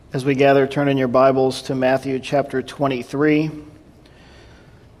As we gather, turn in your Bibles to Matthew chapter 23.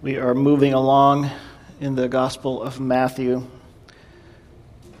 We are moving along in the Gospel of Matthew.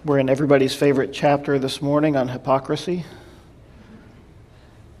 We're in everybody's favorite chapter this morning on hypocrisy.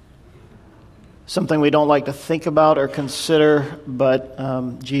 Something we don't like to think about or consider,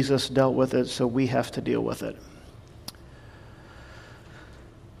 but Jesus dealt with it, so we have to deal with it.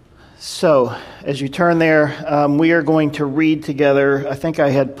 So, as you turn there, we are going to read together. I think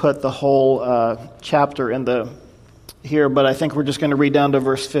I had put the whole chapter in here, but I think we're just going to read down to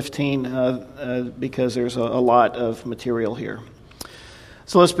verse 15 because there's a lot of material here.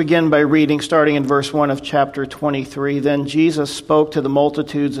 So let's begin by reading, starting in verse 1 of chapter 23. Then Jesus spoke to the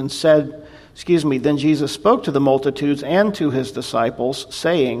multitudes and to his disciples,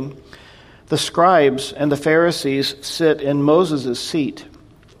 saying, "The scribes and the Pharisees sit in Moses' seat.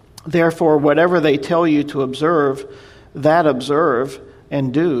 Therefore, whatever they tell you to observe, that observe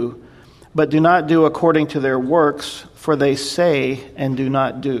and do, but do not do according to their works, for they say and do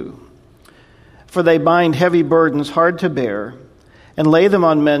not do. For they bind heavy burdens hard to bear, and lay them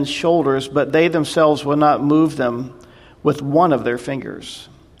on men's shoulders, but they themselves will not move them with one of their fingers.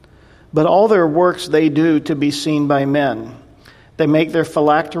 But all their works they do to be seen by men. They make their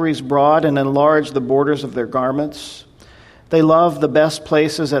phylacteries broad and enlarge the borders of their garments. They love the best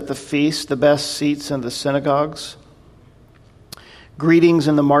places at the feast, the best seats in the synagogues, greetings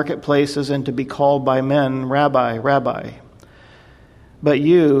in the marketplaces, and to be called by men, Rabbi, Rabbi. But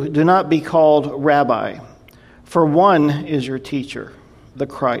you do not be called Rabbi, for one is your teacher, the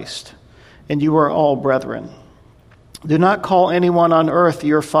Christ, and you are all brethren. Do not call anyone on earth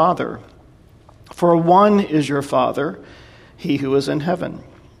your father, for one is your Father, he who is in heaven.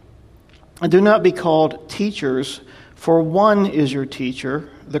 And do not be called teachers, for one is your teacher,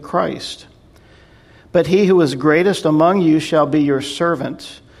 the Christ. But he who is greatest among you shall be your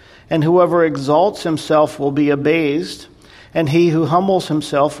servant, and whoever exalts himself will be abased, and he who humbles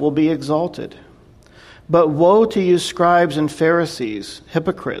himself will be exalted. But woe to you, scribes and Pharisees,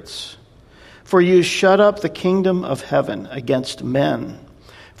 hypocrites! For you shut up the kingdom of heaven against men.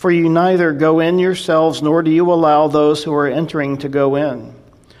 For you neither go in yourselves, nor do you allow those who are entering to go in.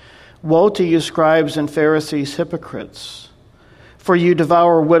 Woe to you, scribes and Pharisees, hypocrites! For you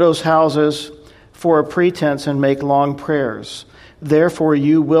devour widows' houses for a pretense and make long prayers. Therefore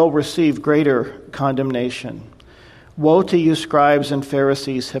you will receive greater condemnation. Woe to you, scribes and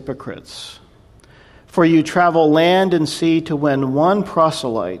Pharisees, hypocrites! For you travel land and sea to win one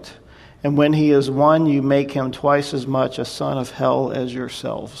proselyte, and when he is won, you make him twice as much a son of hell as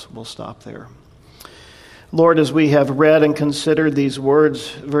yourselves." We'll stop there. Lord, as we have read and considered these words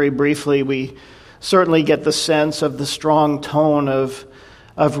very briefly, we certainly get the sense of the strong tone of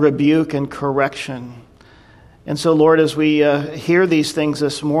rebuke and correction. And so, Lord, as we hear these things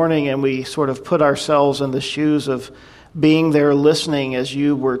this morning and we sort of put ourselves in the shoes of being there listening as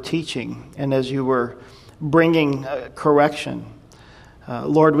you were teaching and as you were bringing correction,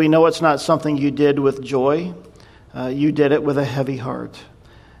 Lord, we know it's not something you did with joy. You did it with a heavy heart.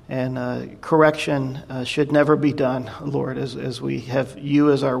 And correction should never be done, Lord, as we have you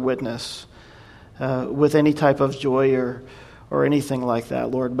as our witness, with any type of joy or anything like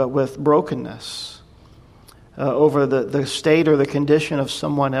that, Lord, but with brokenness over the state or the condition of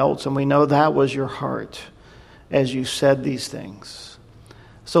someone else. And we know that was your heart as you said these things.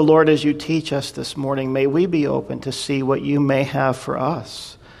 So, Lord, as you teach us this morning, may we be open to see what you may have for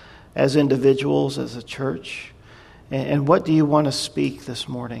us as individuals, as a church. And what do you want to speak this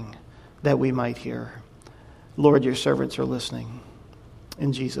morning that we might hear? Lord, your servants are listening.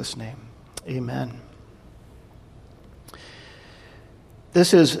 In Jesus' name, amen.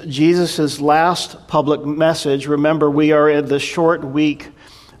 This is Jesus' last public message. Remember, we are in the short week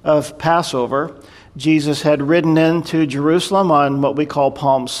of Passover. Jesus had ridden into Jerusalem on what we call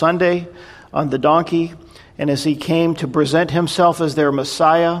Palm Sunday on the donkey. And as he came to present himself as their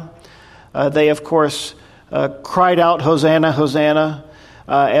Messiah, they, of course, cried out, "Hosanna, Hosanna,"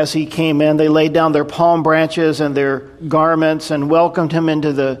 as he came in. They laid down their palm branches and their garments and welcomed him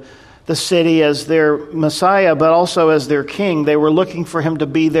into the city as their Messiah, but also as their king. They were looking for him to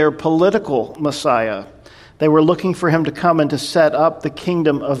be their political Messiah. They were looking for him to come and to set up the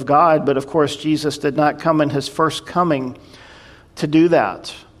kingdom of God. But of course, Jesus did not come in his first coming to do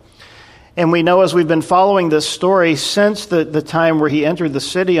that. And we know, as we've been following this story since the time where he entered the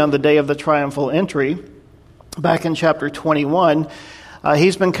city on the day of the triumphal entry, back in chapter 21,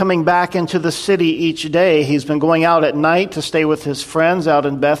 he's been coming back into the city each day. He's been going out at night to stay with his friends out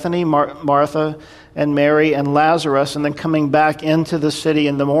in Bethany, Martha and Mary and Lazarus, and then coming back into the city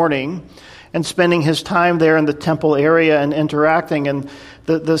in the morning. and spending his time there in the temple area and interacting. And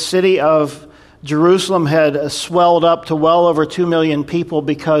the city of Jerusalem had swelled up to well over 2 million people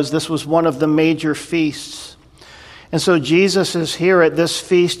because this was one of the major feasts. And so Jesus is here at this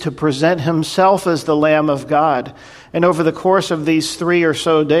feast to present himself as the Lamb of God. And over the course of these 3 or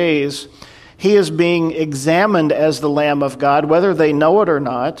so days, he is being examined as the Lamb of God, whether they know it or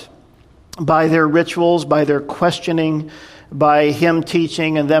not, by their rituals, by their questioning, by him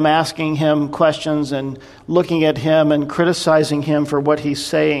teaching and them asking him questions and looking at him and criticizing him for what he's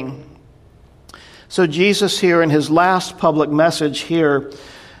saying. So Jesus here in his last public message here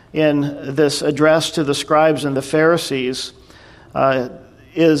in this address to the scribes and the Pharisees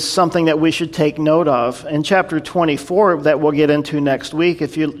is something that we should take note of. In chapter 24 that we'll get into next week,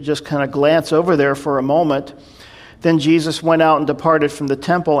 if you just kind of glance over there for a moment, then Jesus went out and departed from the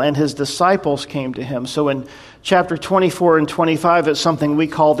temple, and his disciples came to him. So in chapter 24 and 25, it's something we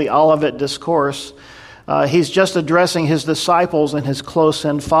call the Olivet Discourse. He's just addressing his disciples and his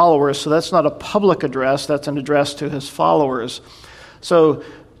close-in followers. So that's not a public address, that's an address to his followers. So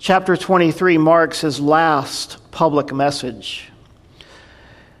chapter 23 marks his last public message.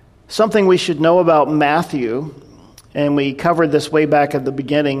 Something we should know about Matthew, and we covered this way back at the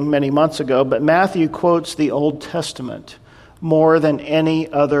beginning many months ago, but Matthew quotes the Old Testament more than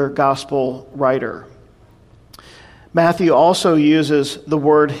any other gospel writer. Matthew also uses the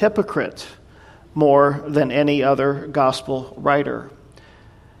word hypocrite more than any other gospel writer.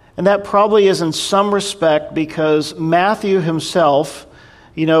 And that probably is in some respect because Matthew himself,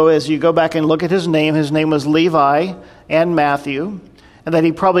 as you go back and look at his name was Levi and Matthew, and that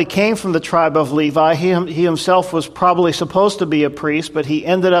he probably came from the tribe of Levi. He himself was probably supposed to be a priest, but he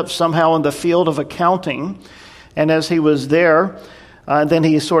ended up somehow in the field of accounting. And as he was there, then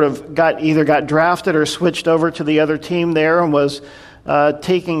he sort of either got drafted or switched over to the other team there and was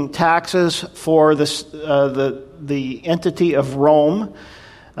taking taxes for the entity of Rome.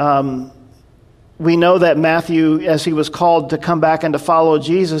 We know that Matthew, as he was called to come back and to follow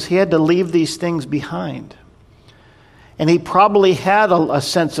Jesus, he had to leave these things behind. And he probably had a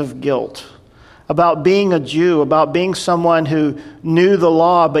sense of guilt about being a Jew, about being someone who knew the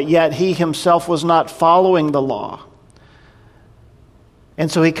law, but yet he himself was not following the law.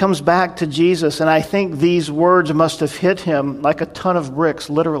 And so he comes back to Jesus, and I think these words must have hit him like a ton of bricks,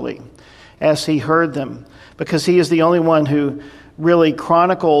 literally, as he heard them, because he is the only one who really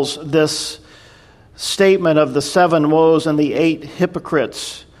chronicles this statement of the 7 woes and the 8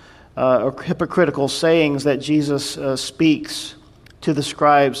 hypocrites, or hypocritical sayings that Jesus speaks to the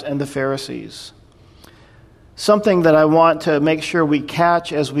scribes and the Pharisees. Something that I want to make sure we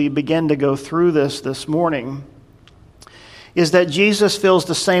catch as we begin to go through this morning is that Jesus feels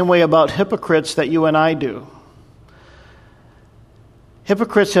the same way about hypocrites that you and I do.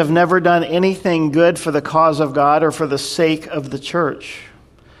 Hypocrites have never done anything good for the cause of God or for the sake of the church.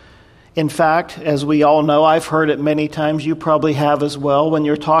 In fact, as we all know, I've heard it many times, you probably have as well, when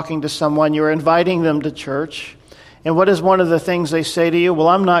you're talking to someone, you're inviting them to church, and what is one of the things they say to you? Well,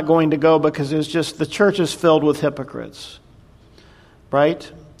 I'm not going to go because the church is filled with hypocrites. Right?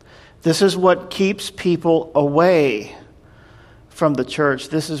 This is what keeps people away from the church.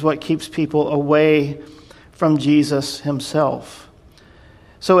 This is what keeps people away from Jesus himself.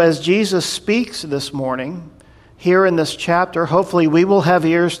 So as Jesus speaks this morning, here in this chapter, hopefully we will have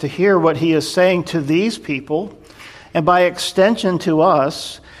ears to hear what he is saying to these people, and by extension to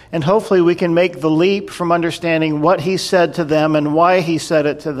us, and hopefully we can make the leap from understanding what he said to them and why he said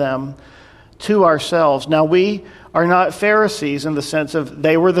it to them to ourselves. Now, we are not Pharisees in the sense of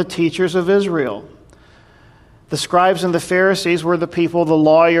they were the teachers of Israel. The scribes and the Pharisees were the people, the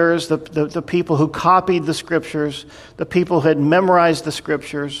lawyers, the people who copied the scriptures, the people who had memorized the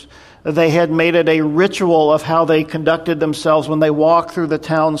scriptures. They had made it a ritual of how they conducted themselves when they walked through the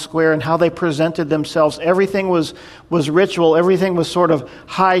town square and how they presented themselves. Everything was ritual. Everything was sort of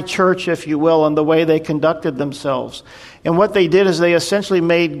high church, if you will, in the way they conducted themselves. And what they did is they essentially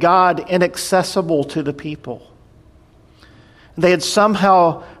made God inaccessible to the people. They had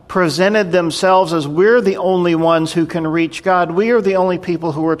somehow presented themselves as we're the only ones who can reach God. We are the only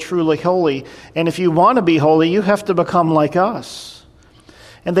people who are truly holy. And if you want to be holy, you have to become like us.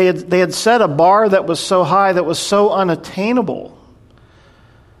 And they had set a bar that was so high, that was so unattainable,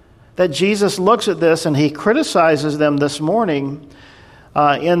 that Jesus looks at this and he criticizes them this morning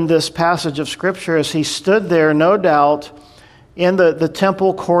in this passage of Scripture as he stood there, no doubt, in the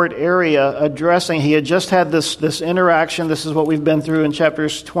temple court area addressing. He had just had this interaction. This is what we've been through in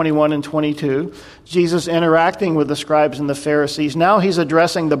chapters 21 and 22. Jesus interacting with the scribes and the Pharisees. Now he's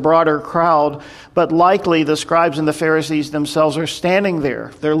addressing the broader crowd, but likely the scribes and the Pharisees themselves are standing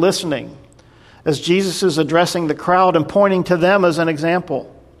there. They're listening. as Jesus is addressing the crowd and pointing to them as an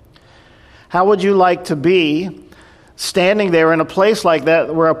example. How would you like to be standing there in a place like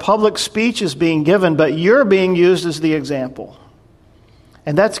that where a public speech is being given, but you're being used as the example?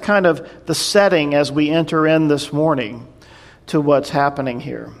 And that's kind of the setting as we enter in this morning to what's happening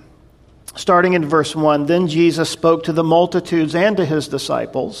here. Starting in verse 1, then Jesus spoke to the multitudes and to his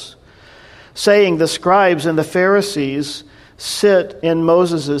disciples, saying, the scribes and the Pharisees sit in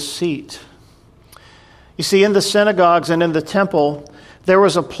Moses' seat. You see, in the synagogues and in the temple, there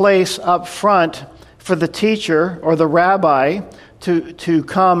was a place up front for the teacher or the rabbi to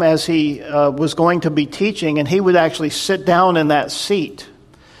come as he was going to be teaching, and he would actually sit down in that seat.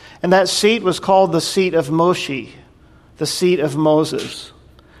 And that seat was called the seat of Moshe, the seat of Moses.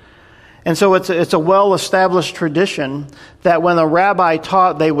 And so it's a well-established tradition that when a rabbi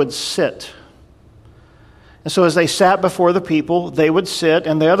taught, they would sit. And so as they sat before the people, they would sit,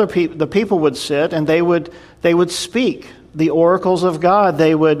 and the people would sit, and they would speak the oracles of God.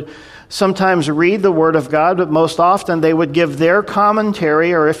 They would sometimes read the Word of God, but most often they would give their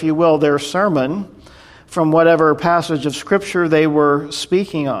commentary, or if you will, their sermon, from whatever passage of Scripture they were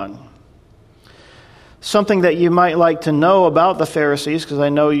speaking on. Something that you might like to know about the Pharisees, because I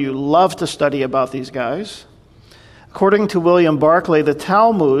know you love to study about these guys. According to William Barclay, the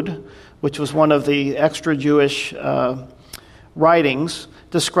Talmud, which was one of the extra-Jewish writings,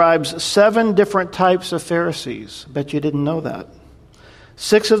 describes 7 different types of Pharisees. Bet you didn't know that.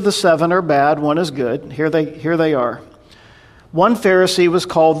 6 of the 7 are bad, 1 is good. Here they are. One Pharisee was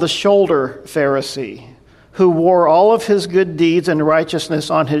called the shoulder Pharisee, who wore all of his good deeds and righteousness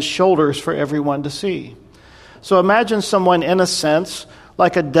on his shoulders for everyone to see. So imagine someone, in a sense,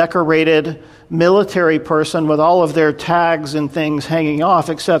 like a decorated military person with all of their tags and things hanging off,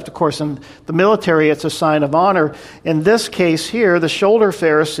 except, of course, in the military, it's a sign of honor. In this case here, the shoulder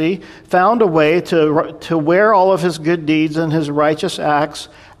Pharisee found a way to wear all of his good deeds and his righteous acts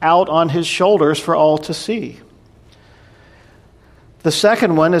out on his shoulders for all to see. The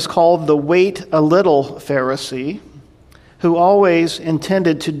second one is called the wait a little Pharisee, who always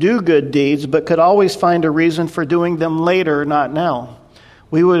intended to do good deeds, but could always find a reason for doing them later, not now.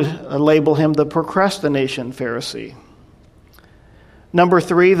 We would label him the procrastination Pharisee. Number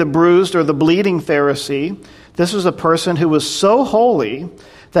 3, the bruised or the bleeding Pharisee. This was a person who was so holy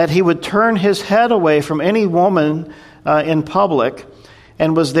that he would turn his head away from any woman in public,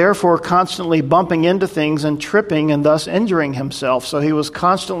 and was therefore constantly bumping into things and tripping and thus injuring himself. So he was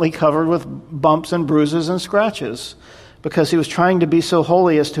constantly covered with bumps and bruises and scratches because he was trying to be so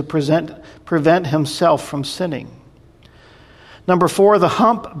holy as to prevent himself from sinning. Number 4, the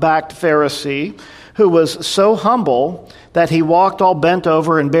hump-backed Pharisee, who was so humble that he walked all bent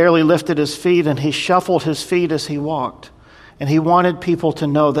over and barely lifted his feet, and he shuffled his feet as he walked. And he wanted people to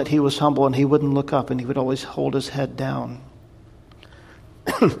know that he was humble, and he wouldn't look up, and he would always hold his head down.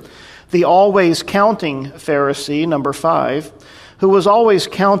 The always counting Pharisee, number 5, who was always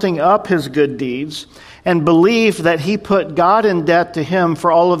counting up his good deeds and believed that he put God in debt to him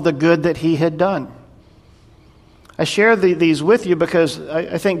for all of the good that he had done. I share these with you because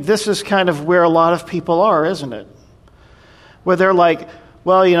I think this is kind of where a lot of people are, isn't it? Where they're like,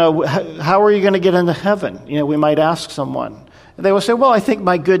 well, how are you going to get into heaven? We might ask someone. And they will say, well, I think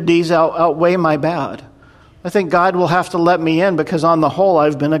my good deeds outweigh my bad. I think God will have to let me in because on the whole,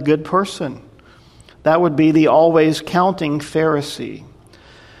 I've been a good person. That would be the always counting Pharisee.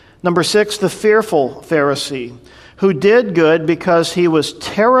 Number 6, the fearful Pharisee, who did good because he was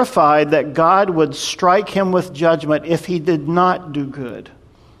terrified that God would strike him with judgment if he did not do good.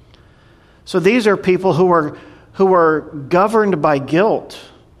 So these are people who are governed by guilt.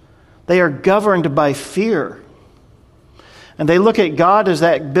 They are governed by fear. And they look at God as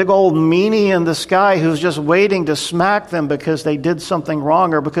that big old meanie in the sky who's just waiting to smack them because they did something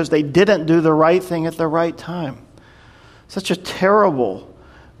wrong or because they didn't do the right thing at the right time. Such a terrible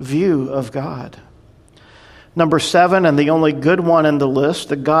view of God. Number 7, and the only good one in the list,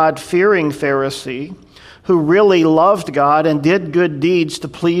 the God-fearing Pharisee, who really loved God and did good deeds to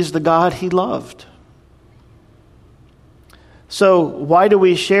please the God he loved. So why do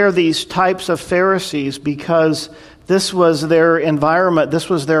we share these types of Pharisees? Because this was their environment, this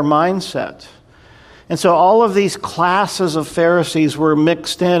was their mindset. And so all of these classes of Pharisees were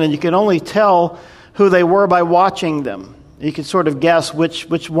mixed in, and you could only tell who they were by watching them. You could sort of guess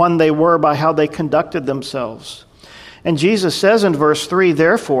which one they were by how they conducted themselves. And Jesus says in verse 3,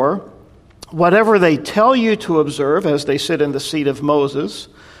 therefore, whatever they tell you to observe as they sit in the seat of Moses,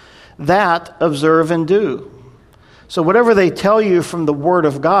 that observe and do. So whatever they tell you from the Word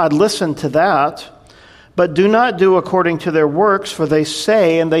of God, listen to that. But do not do according to their works, for they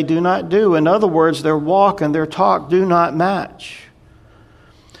say and they do not do. In other words, their walk and their talk do not match.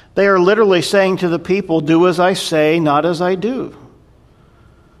 They are literally saying to the people, do as I say, not as I do.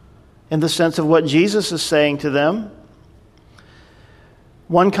 In the sense of what Jesus is saying to them.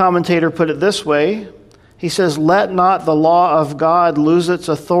 One commentator put it this way. He says, let not the law of God lose its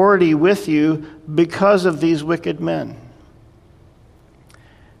authority with you because of these wicked men.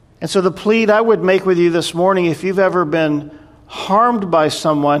 And so the plea I would make with you this morning, if you've ever been harmed by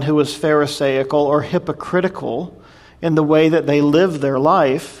someone who is pharisaical or hypocritical in the way that they live their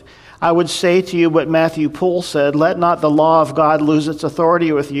life, I would say to you what Matthew Poole said, let not the law of God lose its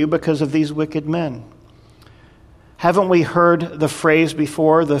authority with you because of these wicked men. Haven't we heard the phrase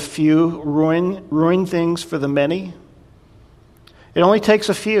before, the few ruin things for the many? It only takes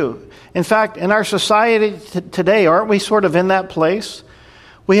a few. In fact, in our society today, aren't we sort of in that place?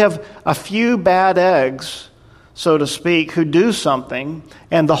 We have a few bad eggs, so to speak, who do something,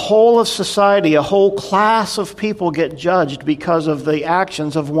 and the whole of society, a whole class of people get judged because of the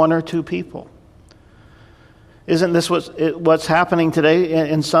actions of one or two people. Isn't this what's happening today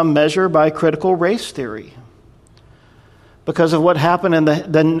in some measure by critical race theory? Because of what happened in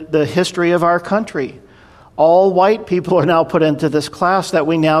the history of our country. All white people are now put into this class that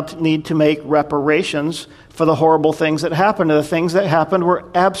we now need to make reparations for the horrible things that happened. And the things that happened were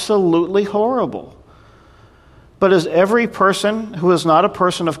absolutely horrible. But is every person who is not a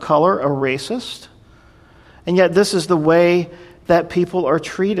person of color a racist? And yet this is the way that people are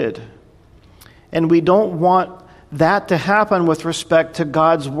treated. And we don't want that to happen with respect to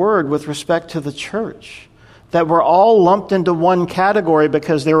God's word, with respect to the church. That we're all lumped into one category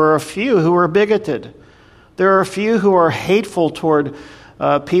because there are a few who are bigoted. There are a few who are hateful toward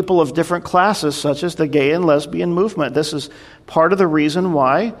people of different classes, such as the gay and lesbian movement. This is part of the reason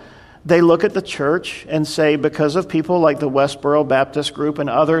why they look at the church and say, because of people like the Westboro Baptist Group and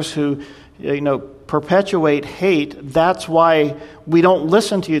others who, perpetuate hate, that's why we don't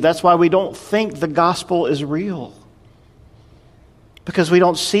listen to you. That's why we don't think the gospel is real. Because we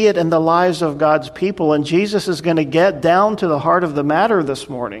don't see it in the lives of God's people. And Jesus is going to get down to the heart of the matter this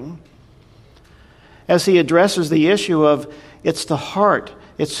morning as he addresses the issue of it's the heart,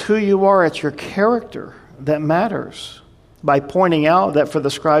 it's who you are, it's your character that matters, by pointing out that for the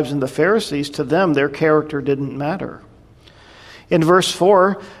scribes and the Pharisees, to them, their character didn't matter. In verse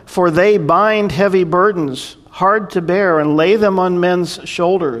 4, for they bind heavy burdens, hard to bear, and lay them on men's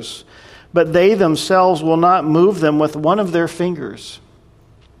shoulders, but they themselves will not move them with one of their fingers.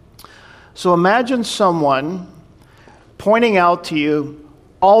 So imagine someone pointing out to you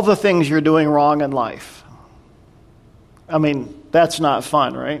all the things you're doing wrong in life. I mean, that's not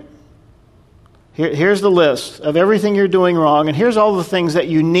fun, right? Here's the list of everything you're doing wrong, and here's all the things that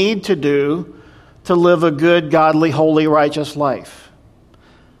you need to do to live a good, godly, holy, righteous life.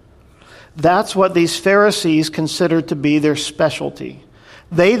 That's what these Pharisees considered to be their specialty.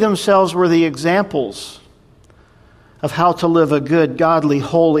 They themselves were the examples of how to live a good, godly,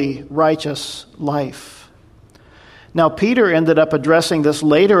 holy, righteous life. Now, Peter ended up addressing this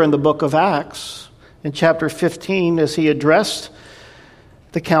later in the book of Acts, in chapter 15, as he addressed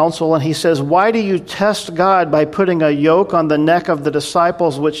the council, and he says, why do you test God by putting a yoke on the neck of the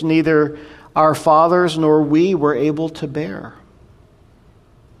disciples which neither our fathers nor we were able to bear?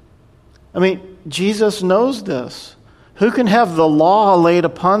 I mean, Jesus knows this. Who can have the law laid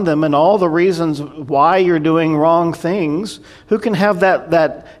upon them and all the reasons why you're doing wrong things? Who can have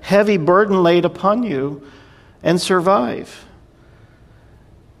that heavy burden laid upon you and survive?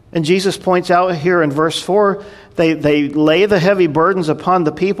 And Jesus points out here in verse 4, they lay the heavy burdens upon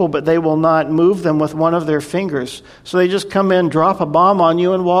the people, but they will not move them with one of their fingers. So they just come in, drop a bomb on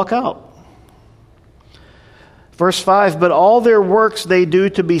you, and walk out. Verse 5, but all their works they do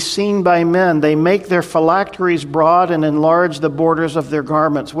to be seen by men. They make their phylacteries broad and enlarge the borders of their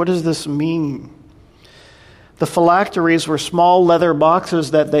garments. What does this mean? The phylacteries were small leather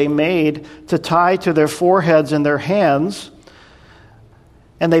boxes that they made to tie to their foreheads and their hands.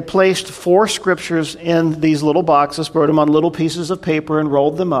 And they placed 4 scriptures in these little boxes, wrote them on little pieces of paper and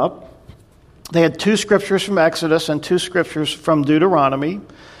rolled them up. They had 2 scriptures from Exodus and 2 scriptures from Deuteronomy.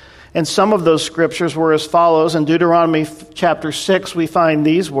 And some of those scriptures were as follows. In Deuteronomy chapter 6, we find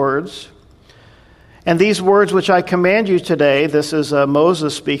these words. And these words which I command you today, this is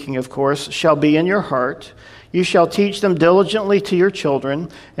Moses speaking, of course, shall be in your heart. You shall teach them diligently to your children,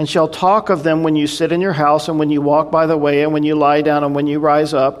 and shall talk of them when you sit in your house, and when you walk by the way, and when you lie down, and when you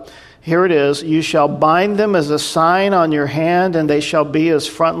rise up. Here it is. You shall bind them as a sign on your hand, and they shall be as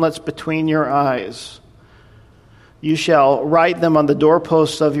frontlets between your eyes. You shall write them on the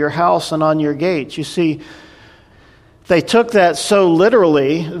doorposts of your house and on your gates. You see, they took that so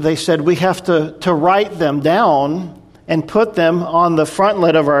literally, they said we have to write them down and put them on the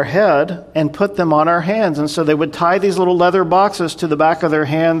frontlet of our head and put them on our hands. And so they would tie these little leather boxes to the back of their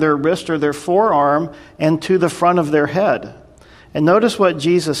hand, their wrist, or their forearm, and to the front of their head. And notice what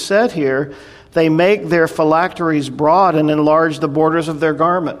Jesus said here. They make their phylacteries broad and enlarge the borders of their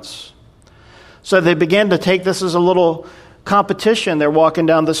garments. So they began to take this as a little competition. They're walking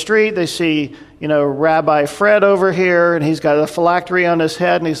down the street. They see, Rabbi Fred over here, and he's got a phylactery on his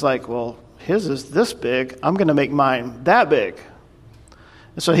head. And he's like, well, his is this big. I'm going to make mine that big.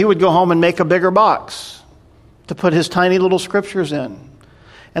 And so he would go home and make a bigger box to put his tiny little scriptures in.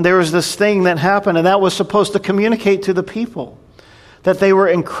 And there was this thing that happened, and that was supposed to communicate to the people that they were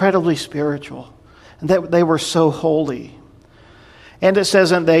incredibly spiritual and that they were so holy. And it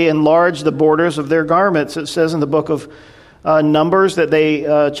says that they enlarged the borders of their garments. It says in the book of Numbers that they,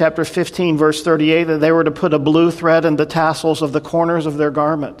 chapter 15, verse 38, that they were to put a blue thread in the tassels of the corners of their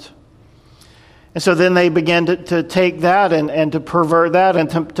garment. And so then they began to take that and to pervert that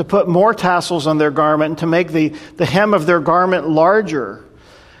and to put more tassels on their garment and to make the hem of their garment larger.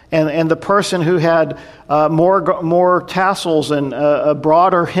 And the person who had more tassels and a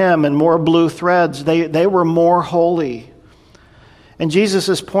broader hem and more blue threads, they were more holy. And Jesus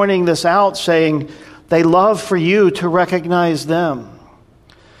is pointing this out, saying, they love for you to recognize them.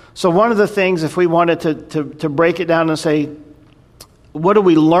 So one of the things, if we wanted to break it down and say, what do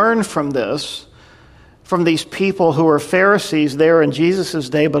we learn from this, from these people who are Pharisees there in Jesus'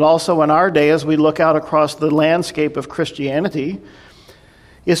 day, but also in our day as we look out across the landscape of Christianity,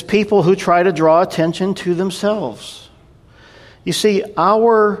 is people who try to draw attention to themselves. You see,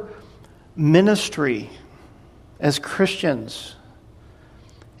 our ministry as Christians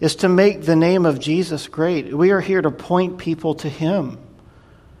is to make the name of Jesus great. We are here to point people to Him.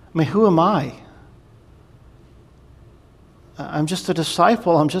 I mean, who am I? I'm just a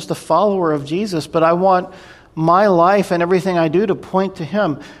disciple. I'm just a follower of Jesus, but I want my life and everything I do to point to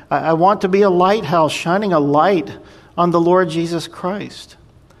Him. I want to be a lighthouse, shining a light on the Lord Jesus Christ.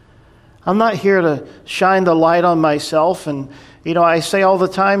 I'm not here to shine the light on myself. And, I say all the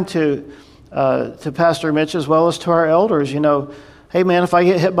time to Pastor Mitch as well as to our elders, hey man, if I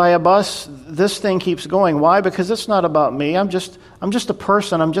get hit by a bus, this thing keeps going. Why? Because it's not about me. I'm just a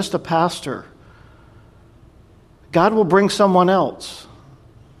person. I'm just a pastor. God will bring someone else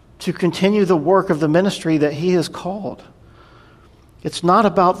to continue the work of the ministry that He has called. It's not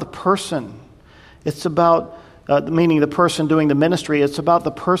about the person. It's about, meaning the person doing the ministry. It's about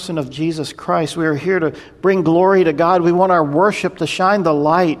the person of Jesus Christ. We are here to bring glory to God. We want our worship to shine the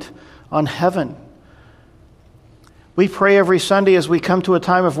light on heaven. We pray every Sunday as we come to a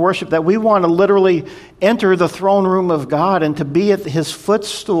time of worship that we want to literally enter the throne room of God and to be at His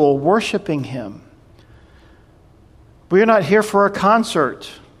footstool worshiping Him. We are not here for a concert.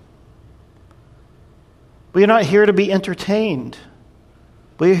 We are not here to be entertained.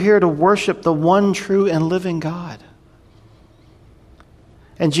 We are here to worship the one true and living God.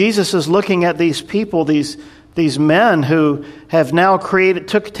 And Jesus is looking at these people, these men who have now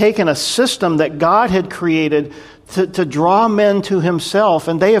taken a system that God had created to draw men to Himself,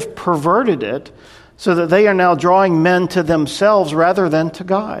 and they have perverted it so that they are now drawing men to themselves rather than to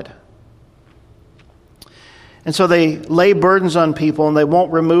God. And so they lay burdens on people and they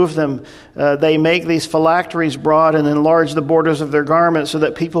won't remove them. They make these phylacteries broad and enlarge the borders of their garments so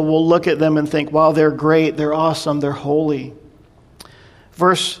that people will look at them and think, wow, they're great, they're awesome, they're holy.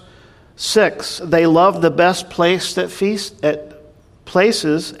 Verse 6, they love the best places at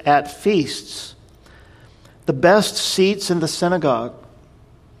feasts, the best seats in the synagogue.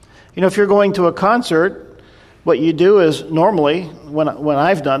 If you're going to a concert, what you do is normally, when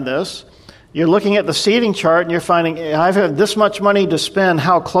I've done this, you're looking at the seating chart and you're finding, I've had this much money to spend,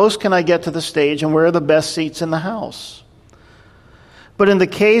 how close can I get to the stage and where are the best seats in the house? But in the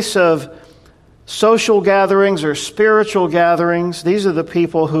case of social gatherings or spiritual gatherings, these are the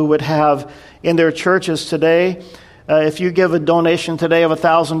people who would have in their churches today. If you give a donation today of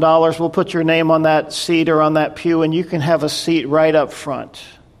 $1,000, we'll put your name on that seat or on that pew and you can have a seat right up front.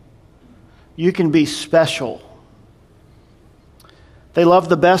 You can be special. They love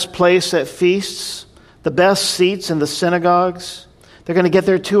the best place at feasts, the best seats in the synagogues. They're going to get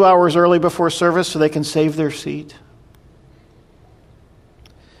there 2 hours early before service so they can save their seat.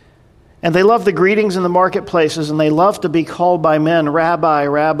 And they love the greetings in the marketplaces, and they love to be called by men, Rabbi,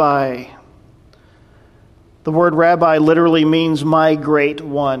 Rabbi. The word rabbi literally means my great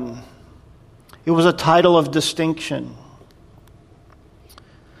one. It was a title of distinction.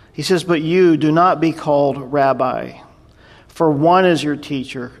 He says, but you do not be called rabbi, for one is your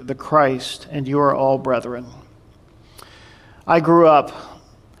teacher, the Christ, and you are all brethren. I grew up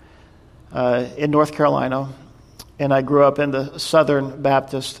in North Carolina, and I grew up in the Southern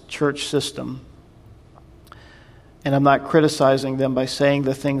Baptist church system. And I'm not criticizing them by saying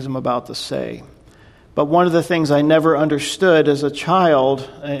the things I'm about to say. But one of the things I never understood as a child,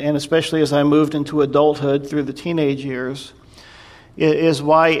 and especially as I moved into adulthood through the teenage years, is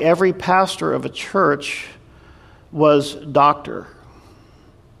why every pastor of a church was doctor,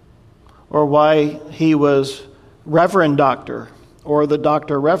 or why he was reverend doctor, or the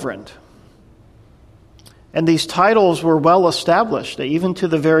doctor reverend. And these titles were well established, even to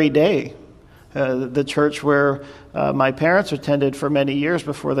the very day. The church where my parents attended for many years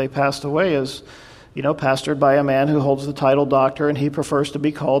before they passed away is, pastored by a man who holds the title doctor, and he prefers to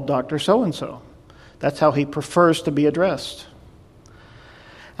be called Dr. So-and-so. That's how he prefers to be addressed.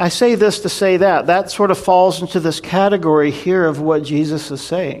 I say this to say that. That sort of falls into this category here of what Jesus is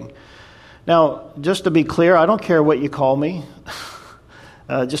saying. Now, just to be clear, I don't care what you call me.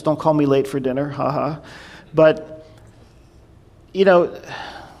 Just don't call me late for dinner, haha. But,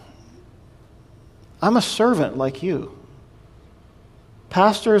 I'm a servant like you.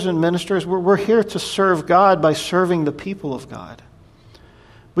 Pastors and ministers, we're here to serve God by serving the people of God.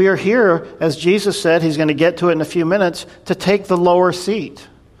 We are here, as Jesus said, he's going to get to it in a few minutes, to take the lower seat.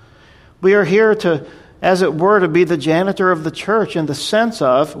 We are here to, as it were, to be the janitor of the church in the sense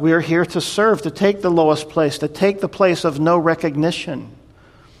of we are here to serve, to take the lowest place, to take the place of no recognition.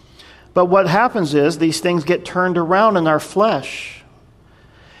 But what happens is these things get turned around in our flesh.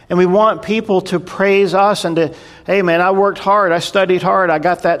 And we want people to praise us and to, hey man, I worked hard, I studied hard, I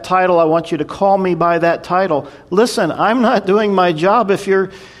got that title, I want you to call me by that title. Listen, I'm not doing my job if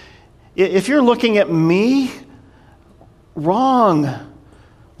you're looking at me, wrong.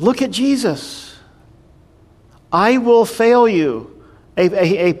 Look at Jesus. I will fail you.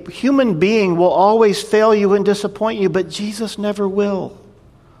 A human being will always fail you and disappoint you, but Jesus never will.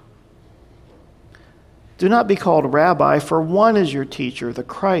 Do not be called rabbi, for one is your teacher, the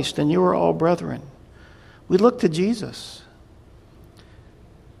Christ, and you are all brethren. We look to Jesus.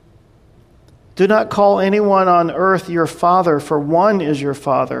 Do not call anyone on earth your father, for one is your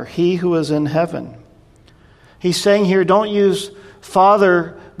Father, he who is in heaven. He's saying here, don't use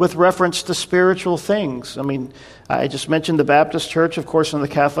father with reference to spiritual things. I mean, I just mentioned the Baptist church, of course, in the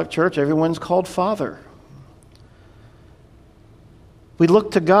Catholic church, everyone's called father. We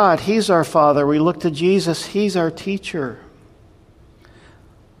look to God, he's our Father. We look to Jesus, he's our teacher.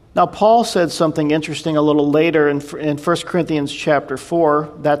 Now, Paul said something interesting a little later in 1 Corinthians chapter 4,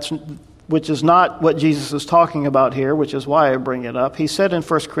 which is not what Jesus is talking about here, which is why I bring it up. He said in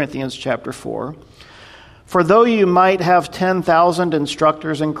 1 Corinthians chapter 4, for though you might have 10,000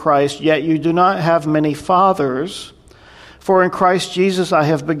 instructors in Christ, yet you do not have many fathers, for in Christ Jesus I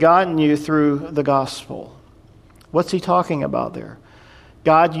have begotten you through the gospel. What's he talking about there?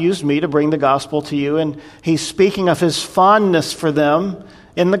 God used me to bring the gospel to you, and he's speaking of his fondness for them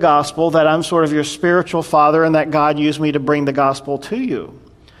in the gospel, that I'm sort of your spiritual father and that God used me to bring the gospel to you.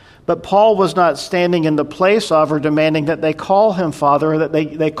 But Paul was not standing in the place of or demanding that they call him father, or that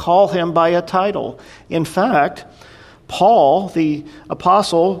they call him by a title. In fact, Paul, the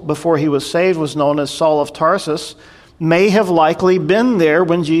apostle, before he was saved, was known as Saul of Tarsus, may have likely been there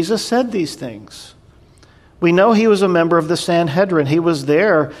when Jesus said these things. We know he was a member of the Sanhedrin. He was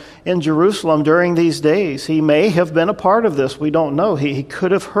there in Jerusalem during these days. He may have been a part of this. We don't know. He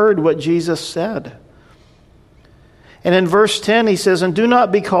could have heard what Jesus said. And in verse 10, he says, and do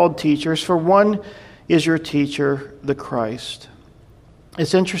not be called teachers, for one is your teacher, the Christ.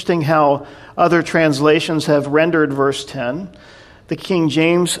 It's interesting how other translations have rendered verse 10. The King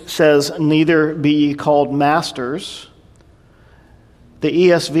James says, neither be ye called masters. The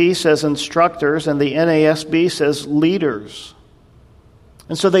ESV says instructors, and the NASB says leaders.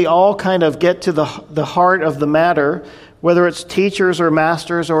 And so they all kind of get to the heart of the matter, whether it's teachers or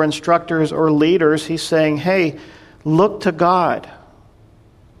masters or instructors or leaders. He's saying, hey, look to God.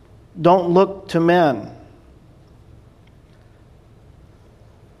 Don't look to men.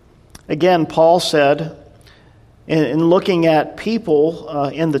 Again, Paul said, in looking at people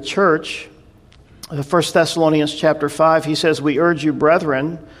in the church, 1 Thessalonians chapter 5, he says, we urge you,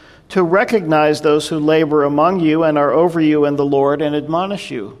 brethren, to recognize those who labor among you and are over you in the Lord and admonish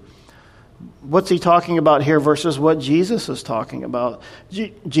you. What's he talking about here versus what Jesus is talking about?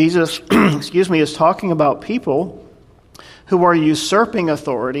 Jesus, is talking about people who are usurping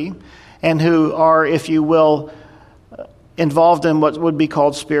authority and who are, if you will, involved in what would be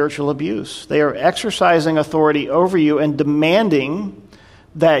called spiritual abuse. They are exercising authority over you and demanding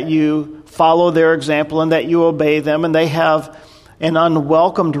that you follow their example and that you obey them, and they have an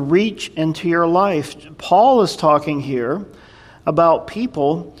unwelcomed reach into your life. Paul is talking here about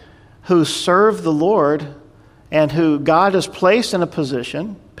people who serve the Lord and who God has placed in a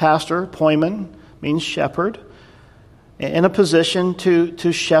position, pastor, poimen, means shepherd, in a position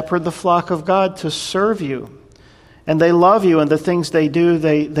to shepherd the flock of God, to serve you. And they love you, and the things they do,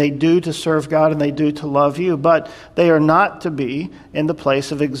 they do to serve God and they do to love you. But they are not to be in the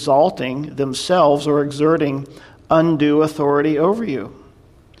place of exalting themselves or exerting undue authority over you.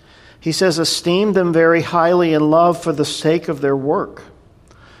 He says, esteem them very highly in love for the sake of their work.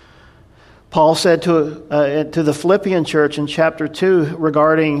 Paul said to the Philippian church in chapter 2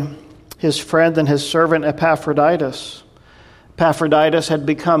 regarding his friend and his servant Epaphroditus. Epaphroditus had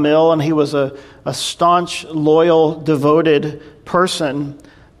become ill, and he was a staunch, loyal, devoted person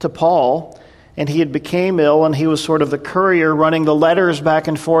to Paul. And he had became ill, and he was sort of the courier running the letters back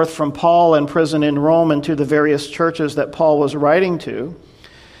and forth from Paul in prison in Rome and to the various churches that Paul was writing to.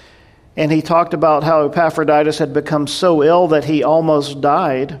 And he talked about how Epaphroditus had become so ill that he almost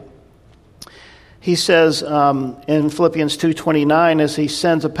died. He says in Philippians 2:29, as he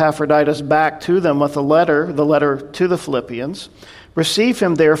sends Epaphroditus back to them with the letter to the Philippians, receive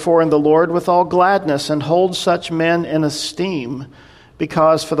him therefore in the Lord with all gladness, and hold such men in esteem,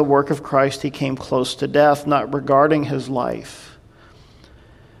 because for the work of Christ he came close to death, not regarding his life.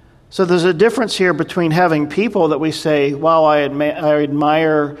 So there's a difference here between having people that we say, wow, I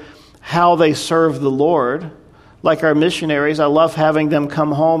admire how they serve the Lord. Like our missionaries, I love having them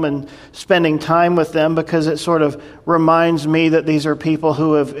come home and spending time with them, because it sort of reminds me that these are people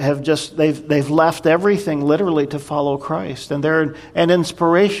who they've left everything literally to follow Christ. And they're an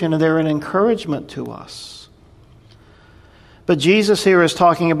inspiration and they're an encouragement to us. But Jesus here is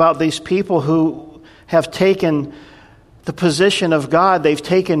talking about these people who have taken the position of God. They've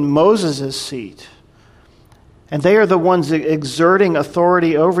taken Moses' seat. And they are the ones exerting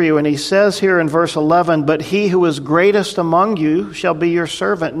authority over you. And he says here in verse 11, but he who is greatest among you shall be your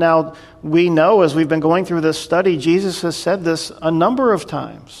servant. Now, we know as we've been going through this study, Jesus has said this a number of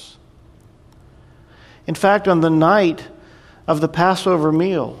times. In fact, on the night of the Passover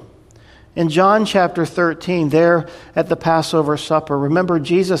meal, in John chapter 13, there at the Passover supper, remember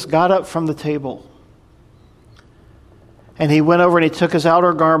Jesus got up from the table. And he went over and he took his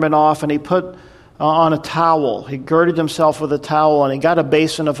outer garment off and he put on a towel. He girded himself with a towel and he got a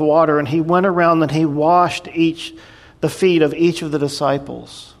basin of water and he went around and he washed the feet of each of the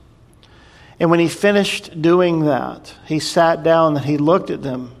disciples. And when he finished doing that, he sat down and he looked at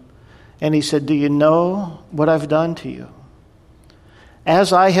them and he said, do you know what I've done to you?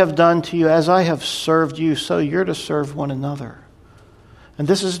 As I have done to you, as I have served you, so you're to serve one another. And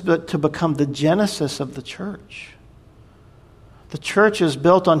this is to become the genesis of the church. The church is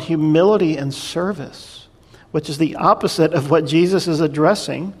built on humility and service, which is the opposite of what Jesus is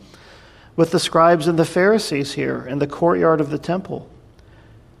addressing with the scribes and the Pharisees here in the courtyard of the temple.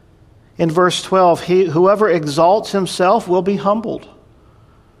 In verse 12, whoever exalts himself will be humbled.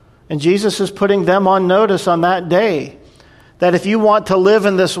 And Jesus is putting them on notice on that day that if you want to live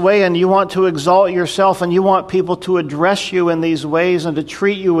in this way and you want to exalt yourself and you want people to address you in these ways and to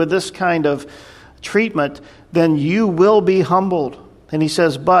treat you with this kind of treatment, then you will be humbled. And he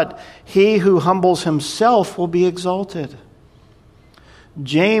says, but he who humbles himself will be exalted.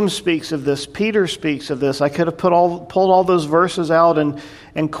 James speaks of this. Peter speaks of this. I could have pulled all those verses out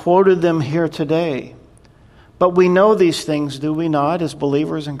and quoted them here today. But we know these things, do we not, as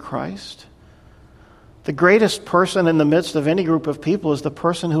believers in Christ? The greatest person in the midst of any group of people is the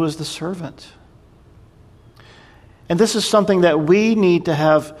person who is the servant. And this is something that we need to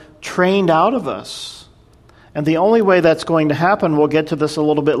have trained out of us. And the only way that's going to happen, we'll get to this a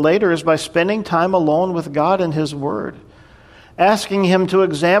little bit later, is by spending time alone with God and His Word. Asking Him to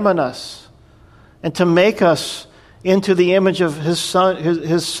examine us and to make us into the image of His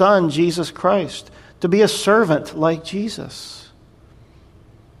Son, Jesus Christ. To be a servant like Jesus.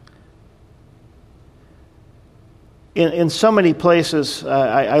 In so many places,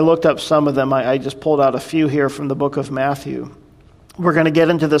 I looked up some of them. I just pulled out a few here from the book of Matthew. We're going to get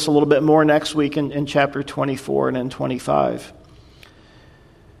into this a little bit more next week in chapter 24 and in 25.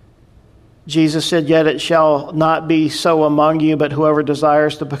 Jesus said, yet it shall not be so among you, but whoever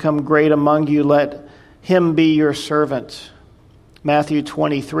desires to become great among you, let him be your servant. Matthew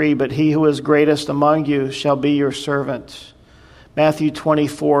 23, but he who is greatest among you shall be your servant. Matthew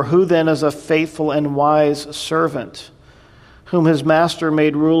 24, who then is a faithful and wise servant, whom his master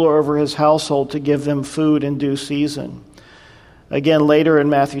made ruler over his household to give them food in due season? Again, later in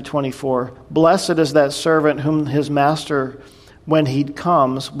Matthew 24, blessed is that servant whom his master, when he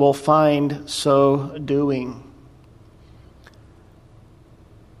comes, will find so doing.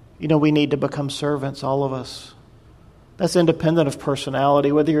 You know, we need to become servants, all of us. That's independent of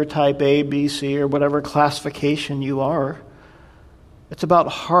personality, whether you're type A, B, C, or whatever classification you are. It's about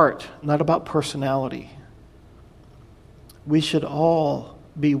heart, not about personality. We should all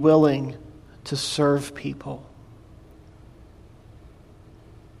be willing to serve people.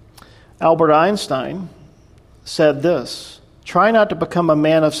 Albert Einstein said this: "Try not to become a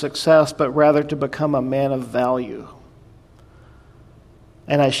man of success, but rather to become a man of value."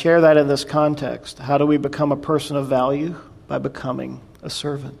 And I share that in this context. How do we become a person of value? By becoming a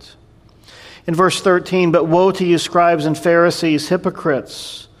servant. In verse 13, "But woe to you, scribes and Pharisees,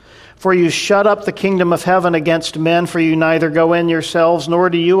 hypocrites! For you shut up the kingdom of heaven against men, for you neither go in yourselves,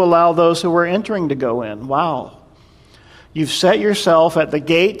 nor do you allow those who are entering to go in." Wow. You've set yourself at the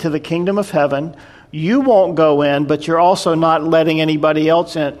gate to the kingdom of heaven. You won't go in, but you're also not letting anybody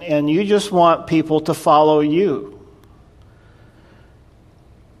else in, and you just want people to follow you.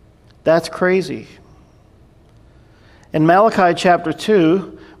 That's crazy. In Malachi chapter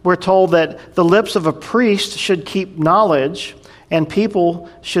 2, we're told that the lips of a priest should keep knowledge, and people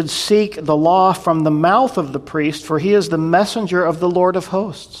should seek the law from the mouth of the priest, for he is the messenger of the Lord of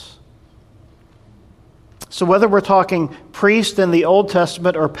hosts. So whether we're talking priest in the Old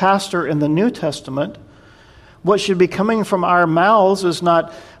Testament or pastor in the New Testament, what should be coming from our mouths is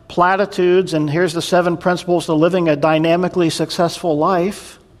not platitudes and here's the 7 principles to living a dynamically successful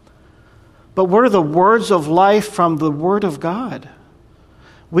life, but what are the words of life from the Word of God?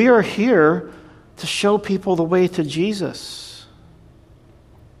 We are here to show people the way to Jesus.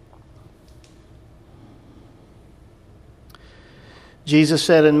 Jesus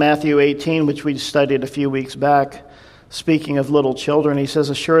said in Matthew 18, which we studied a few weeks back, speaking of little children, he says,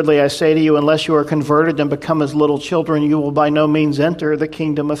 "Assuredly I say to you, unless you are converted and become as little children, you will by no means enter the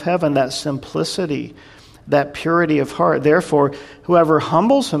kingdom of heaven." That simplicity, that purity of heart. Therefore, whoever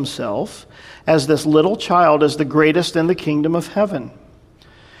humbles himself as this little child is the greatest in the kingdom of heaven.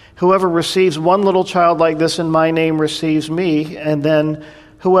 Whoever receives one little child like this in my name receives me, and then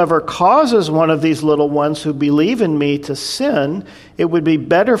whoever causes one of these little ones who believe in me to sin, it would be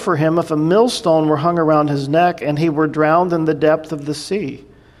better for him if a millstone were hung around his neck and he were drowned in the depth of the sea.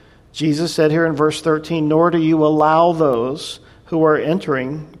 Jesus said here in verse 13, "Nor do you allow those who are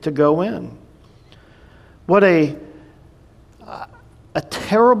entering to go in." What a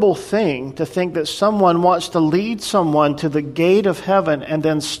terrible thing to think that someone wants to lead someone to the gate of heaven and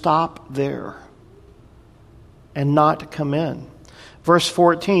then stop there and not come in. Verse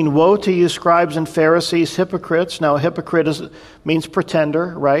 14, "Woe to you, scribes and Pharisees, hypocrites." Now, a hypocrite means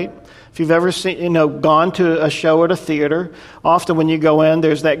pretender, right? If you've ever gone to a show at a theater, often when you go in,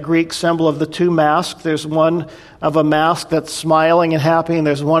 there's that Greek symbol of the 2 masks. There's one of a mask that's smiling and happy, and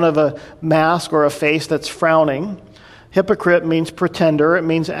there's one of a mask or a face that's frowning. Hypocrite means pretender. It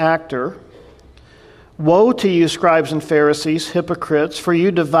means actor. "Woe to you, scribes and Pharisees, hypocrites, for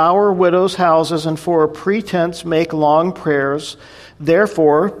you devour widows' houses and for a pretense make long prayers.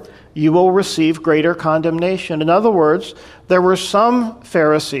 Therefore, you will receive greater condemnation." In other words, there were some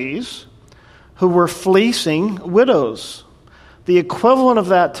Pharisees who were fleecing widows. The equivalent of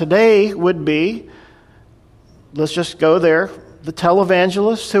that today would be, let's just go there, the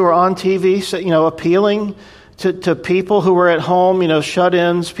televangelists who are on TV, appealing to people who are at home,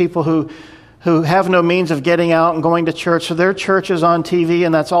 shut-ins, people who have no means of getting out and going to church. So their church is on TV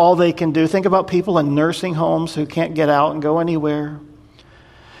and that's all they can do. Think about people in nursing homes who can't get out and go anywhere.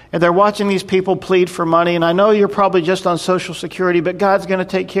 And they're watching these people plead for money. And I know you're probably just on Social Security, but God's going to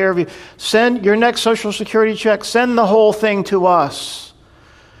take care of you. Send your next Social Security check. Send the whole thing to us,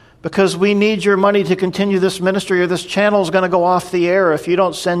 because we need your money to continue this ministry, or this channel is going to go off the air if you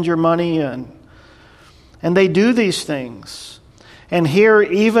don't send your money in. And they do these things. And here,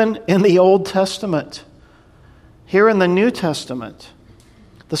 even in the Old Testament, here in the New Testament,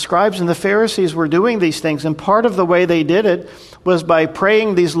 the scribes and the Pharisees were doing these things. And part of the way they did it was by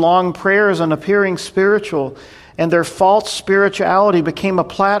praying these long prayers and appearing spiritual. And their false spirituality became a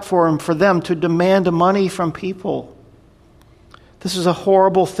platform for them to demand money from people. This is a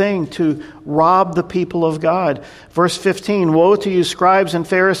horrible thing, to rob the people of God. Verse 15, "Woe to you, scribes and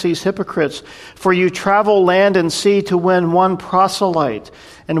Pharisees, hypocrites, for you travel land and sea to win one proselyte.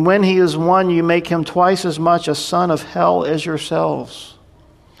 And when he is won, you make him twice as much a son of hell as yourselves."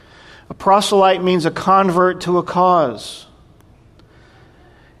 A proselyte means a convert to a cause.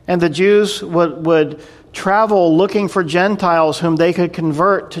 And the Jews would travel looking for Gentiles whom they could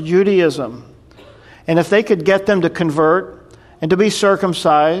convert to Judaism. And if they could get them to convert and to be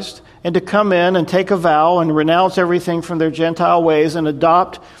circumcised and to come in and take a vow and renounce everything from their Gentile ways and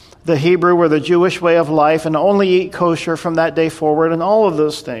adopt the Hebrew or the Jewish way of life and only eat kosher from that day forward and all of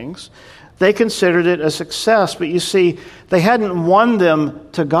those things. They considered it a success. But you see, they hadn't won them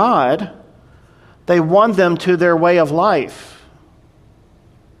to God. They won them to their way of life.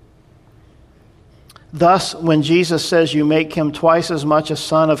 Thus, when Jesus says you make him twice as much a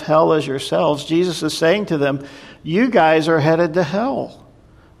son of hell as yourselves, Jesus is saying to them, you guys are headed to hell.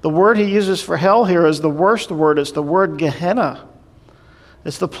 The word he uses for hell here is the worst word. It's the word Gehenna.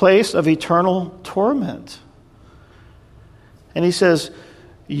 It's the place of eternal torment. And he says,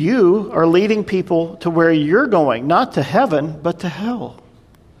 you are leading people to where you're going, not to heaven, but to hell,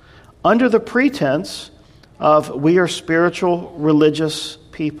 under the pretense of we are spiritual, religious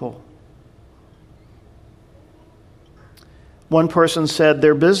people. One person said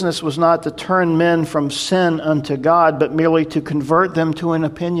their business was not to turn men from sin unto God, but merely to convert them to an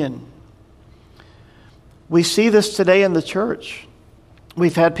opinion. We see this today in the church.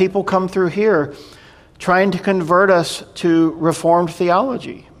 We've had people come through here trying to convert us to Reformed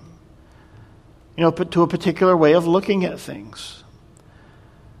theology, to a particular way of looking at things,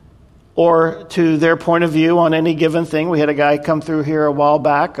 or to their point of view on any given thing. We had a guy come through here a while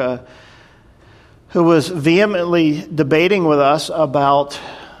back who was vehemently debating with us about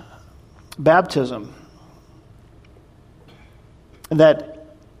baptism.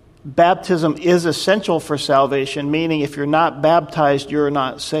 That baptism is essential for salvation, meaning if you're not baptized, you're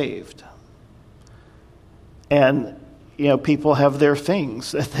not saved. And, people have their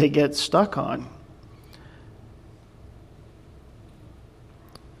things that they get stuck on.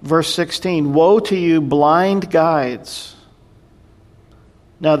 Verse 16, woe to you blind guides.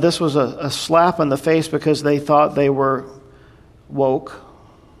 Now, this was a slap in the face because they thought they were woke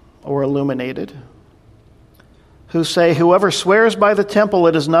or illuminated. Who say, whoever swears by the temple,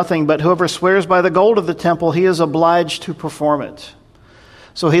 it is nothing, but whoever swears by the gold of the temple, he is obliged to perform it.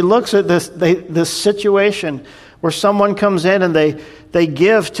 So he looks at this situation where someone comes in and they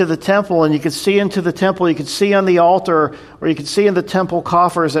give to the temple, and you can see into the temple, you can see on the altar, or you can see in the temple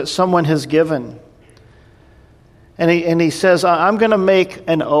coffers that someone has given. And he says, I'm going to make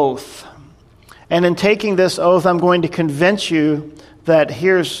an oath. And in taking this oath, I'm going to convince you that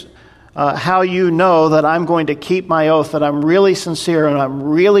here's how you know that I'm going to keep my oath, that I'm really sincere and I'm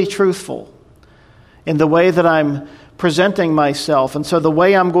really truthful in the way that I'm presenting myself. And so the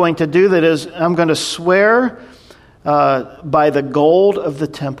way I'm going to do that is I'm going to swear by the gold of the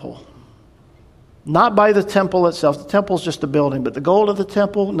temple. Not by the temple itself. The temple's just a building, but the gold of the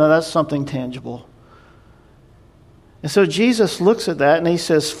temple, no, that's something tangible. And so Jesus looks at that and he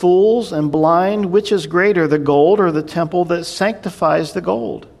says, fools and blind, which is greater, the gold or the temple that sanctifies the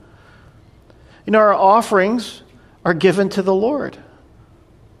gold? Our offerings are given to the Lord.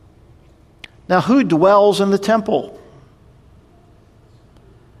 Now, who dwells in the temple?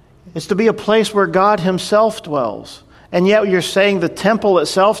 It's to be a place where God himself dwells. And yet you're saying the temple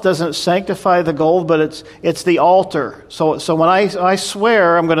itself doesn't sanctify the gold, but it's the altar. So when I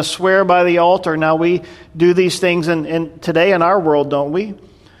swear, I'm going to swear by the altar. Now we do these things in today in our world, don't we?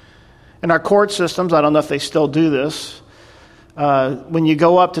 In our court systems, I don't know if they still do this. When you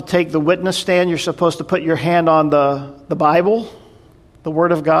go up to take the witness stand, you're supposed to put your hand on the Bible, the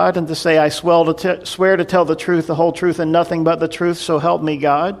Word of God, and to say, I swear to tell the truth, the whole truth, and nothing but the truth, so help me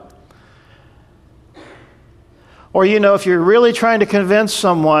God. Or, if you're really trying to convince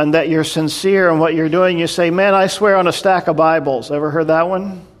someone that you're sincere in what you're doing, you say, man, I swear on a stack of Bibles. Ever heard that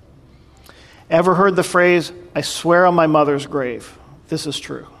one? Ever heard the phrase, I swear on my mother's grave? This is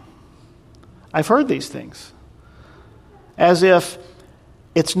true. I've heard these things. As if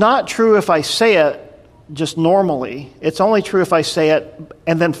it's not true if I say it just normally. It's only true if I say it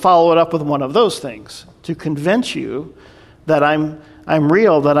and then follow it up with one of those things to convince you that I'm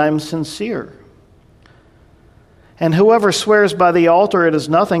real, that I'm sincere. And whoever swears by the altar, it is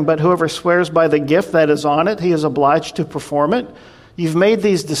nothing, but whoever swears by the gift that is on it, he is obliged to perform it. You've made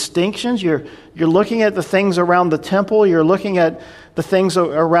these distinctions. You're looking at the things around the temple. You're looking at the things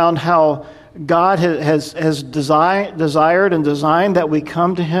around how God has desired and designed that we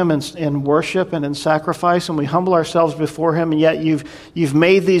come to him in worship and in sacrifice, and we humble ourselves before him, and yet you've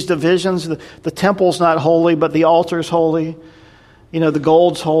made these divisions. The temple's not holy, but the altar's holy. The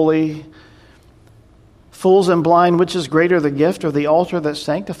gold's holy. Fools and blind, which is greater, the gift or the altar that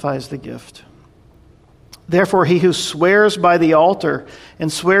sanctifies the gift? Therefore, he who swears by the altar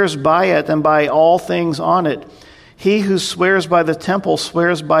and swears by it and by all things on it, he who swears by the temple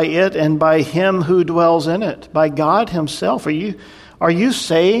swears by it and by him who dwells in it, by God himself. Are you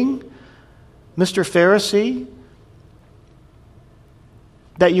saying, Mr. Pharisee,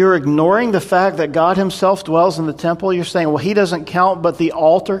 That you're ignoring the fact that God himself dwells in the temple? You're saying, well, he doesn't count, but the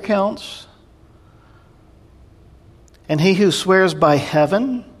altar counts? And he who swears by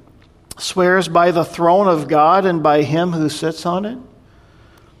heaven swears by the throne of God and by him who sits on it?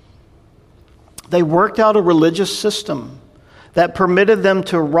 They worked out a religious system that permitted them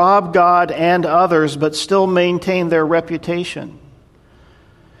to rob God and others, but still maintain their reputation.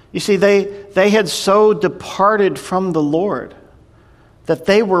 You see, they had so departed from the Lord that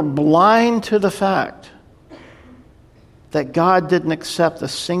they were blind to the fact that God didn't accept a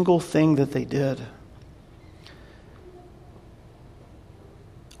single thing that they did.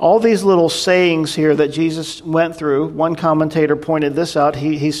 All these little sayings here that Jesus went through, one commentator pointed this out.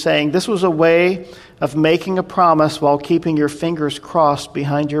 He's saying this was a way of making a promise while keeping your fingers crossed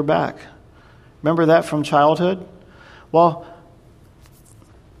behind your back. Remember that from childhood? Well,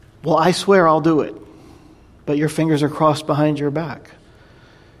 I swear I'll do it, but your fingers are crossed behind your back.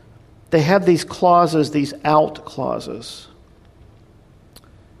 They had these clauses, these out clauses.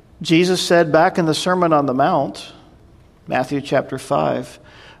 Jesus said back in the Sermon on the Mount, Matthew chapter 5,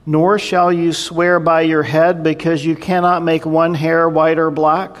 "Nor shall you swear by your head, because you cannot make one hair white or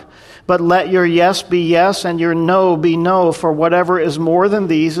black. But let your yes be yes and your no be no, for whatever is more than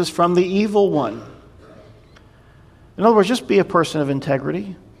these is from the evil one." In other words, just be a person of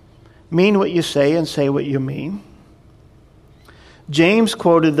integrity. Mean what you say and say what you mean. James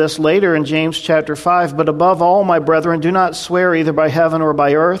quoted this later in James chapter 5, "But above all, my brethren, do not swear either by heaven or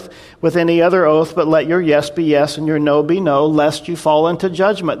by earth with any other oath, but let your yes be yes and your no be no, lest you fall into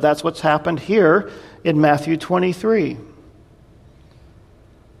judgment." That's what's happened here in Matthew 23.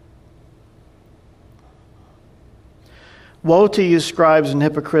 "Woe to you, scribes and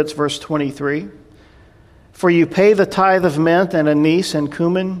hypocrites," verse 23. "For you pay the tithe of mint and anise and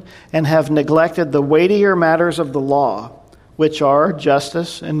cumin, and have neglected the weightier matters of the law, which are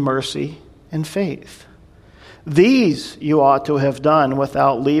justice and mercy and faith. These you ought to have done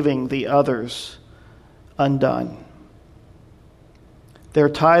without leaving the others undone." Their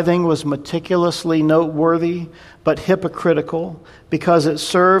tithing was meticulously noteworthy but hypocritical because it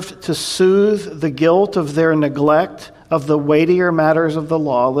served to soothe the guilt of their neglect of the weightier matters of the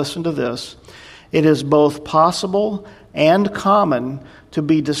law. Listen to this. It is both possible and common to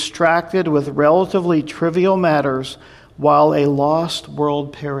be distracted with relatively trivial matters while a lost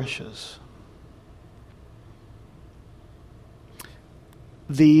world perishes.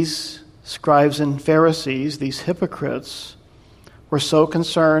 These scribes and Pharisees, these hypocrites, were so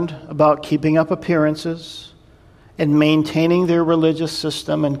concerned about keeping up appearances and maintaining their religious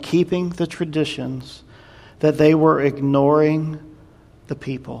system and keeping the traditions that they were ignoring the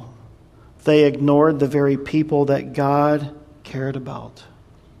people. They ignored the very people that God cared about.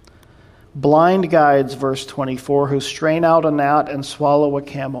 Blind guides, verse 24, who strain out a gnat and swallow a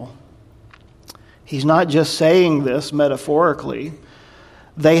camel. He's not just saying this metaphorically.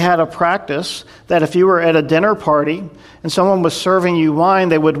 They had a practice that if you were at a dinner party and someone was serving you wine,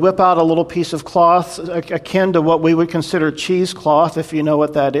 they would whip out a little piece of cloth akin to what we would consider cheesecloth, if you know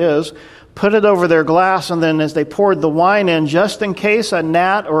what that is, put it over their glass, and then as they poured the wine in, just in case a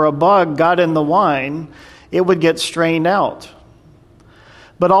gnat or a bug got in the wine, it would get strained out.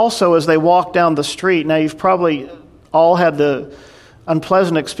 But also as they walked down the street, now you've probably all had the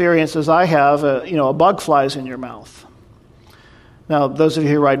unpleasant experience as I have, a bug flies in your mouth. Now, those of you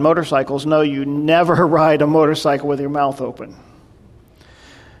who ride motorcycles know you never ride a motorcycle with your mouth open.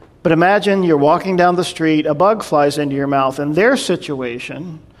 But imagine you're walking down the street, a bug flies into your mouth. In their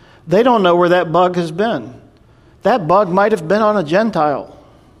situation, they don't know where that bug has been. That bug might have been on a Gentile.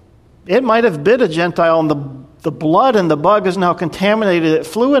 It might have bit a Gentile, and the blood in the bug is now contaminated. It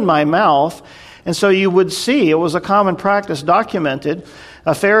flew in my mouth. And so you would see, it was a common practice documented,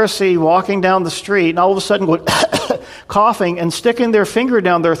 a Pharisee walking down the street and all of a sudden go coughing and sticking their finger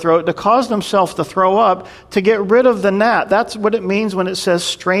down their throat to cause themselves to throw up to get rid of the gnat. That's what it means when it says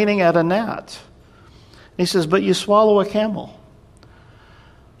straining at a gnat. He says, but you swallow a camel.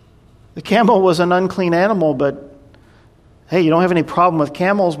 The camel was an unclean animal, but hey, you don't have any problem with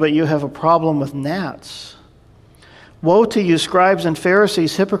camels, but you have a problem with gnats. Woe to you, scribes and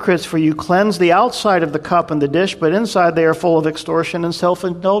Pharisees, hypocrites, for you cleanse the outside of the cup and the dish, but inside they are full of extortion and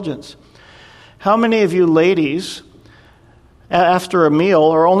self-indulgence. How many of you ladies, after a meal,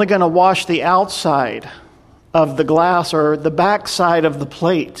 are only going to wash the outside of the glass or the backside of the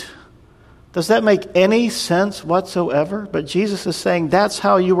plate? Does that make any sense whatsoever? But Jesus is saying that's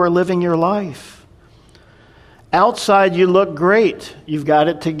how you are living your life. Outside you look great. You've got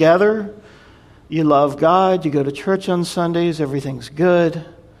it together. You love God. You go to church on Sundays. Everything's good.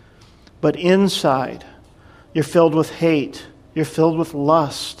 But inside, you're filled with hate You're filled with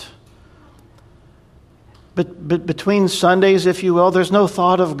lust. But between Sundays, if you will, there's no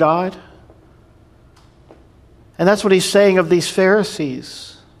thought of God. And that's what he's saying of these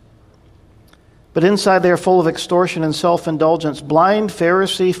Pharisees. But inside they are full of extortion and self-indulgence. Blind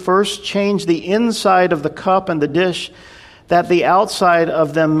Pharisee, first change the inside of the cup and the dish, that the outside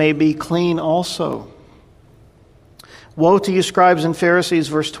of them may be clean also. Woe to you, scribes and Pharisees,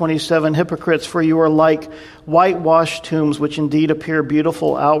 verse 27, hypocrites, for you are like whitewashed tombs, which indeed appear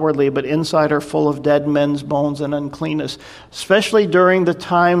beautiful outwardly, but inside are full of dead men's bones and uncleanness, especially during the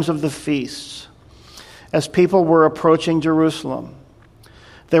times of the feasts, as people were approaching Jerusalem.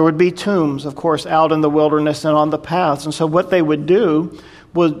 There would be tombs, of course, out in the wilderness and on the paths. And so what they would do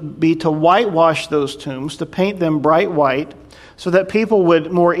would be to whitewash those tombs, to paint them bright white, so that people would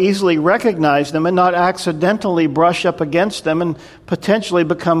more easily recognize them and not accidentally brush up against them and potentially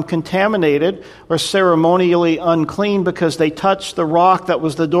become contaminated or ceremonially unclean because they touched the rock that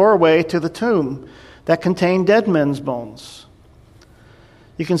was the doorway to the tomb that contained dead men's bones.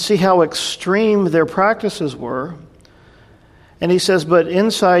 You can see how extreme their practices were. And he says, but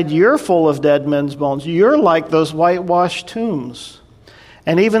inside you're full of dead men's bones. You're like those whitewashed tombs.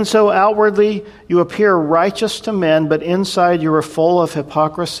 And even so outwardly you appear righteous to men, but inside you are full of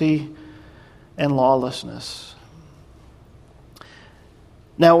hypocrisy and lawlessness.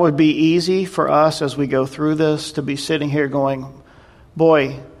 Now it would be easy for us as we go through this to be sitting here going,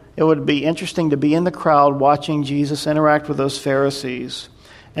 boy, it would be interesting to be in the crowd watching Jesus interact with those Pharisees.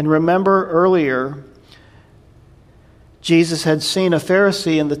 And remember earlier, Jesus had seen a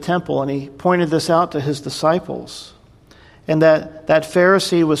Pharisee in the temple, and he pointed this out to his disciples. And that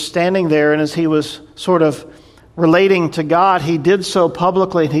Pharisee was standing there, and as he was sort of relating to God, he did so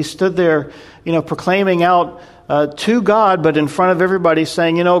publicly, and he stood there, proclaiming out to God, but in front of everybody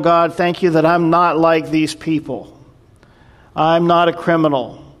saying, God, thank you that I'm not like these people. I'm not a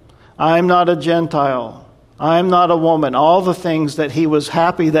criminal. I'm not a Gentile. I'm not a woman. All the things that he was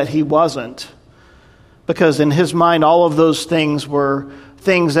happy that he wasn't. Because in his mind, all of those things were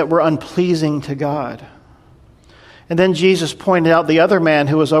things that were unpleasing to God. And then Jesus pointed out the other man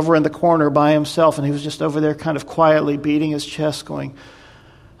who was over in the corner by himself, and he was just over there kind of quietly beating his chest going,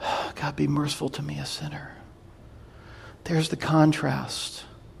 God, be merciful to me, a sinner. There's the contrast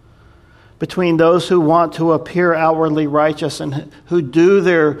between those who want to appear outwardly righteous and who do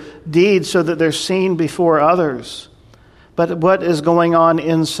their deeds so that they're seen before others. But what is going on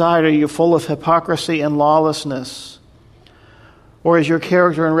inside? Are you full of hypocrisy and lawlessness? Or is your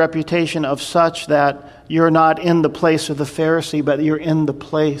character and reputation of such that you're not in the place of the Pharisee, but you're in the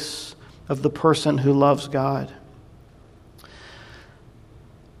place of the person who loves God?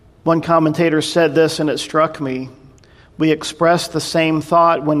 One commentator said this, and it struck me. We express the same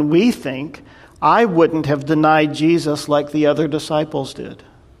thought when we think, I wouldn't have denied Jesus like the other disciples did.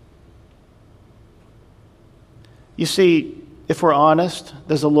 You see, if we're honest,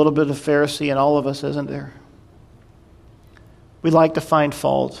 there's a little bit of Pharisee in all of us, isn't there? We like to find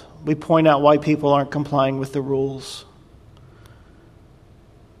fault. We point out why people aren't complying with the rules.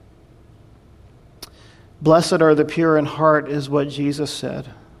 Blessed are the pure in heart, is what Jesus said.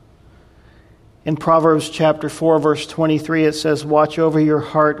 In Proverbs chapter 4, verse 23, it says, watch over your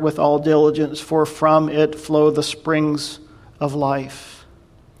heart with all diligence, for from it flow the springs of life.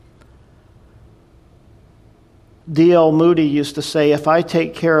 D.L. Moody used to say, if I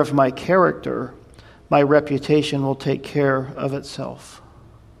take care of my character, my reputation will take care of itself.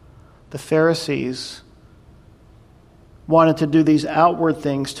 The Pharisees wanted to do these outward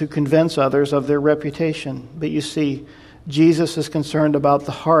things to convince others of their reputation. But you see, Jesus is concerned about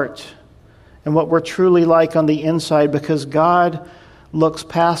the heart and what we're truly like on the inside, because God looks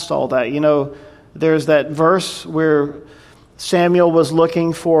past all that. There's that verse where Samuel was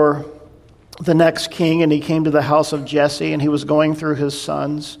looking for the next king, and he came to the house of Jesse, and he was going through his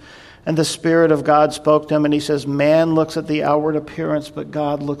sons. And the Spirit of God spoke to him, and he says, man looks at the outward appearance, but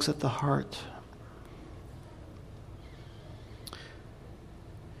God looks at the heart.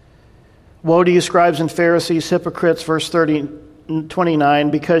 Woe to you, scribes and Pharisees, hypocrites, verse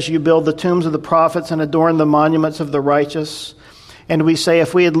 29, because you build the tombs of the prophets and adorn the monuments of the righteous. And we say,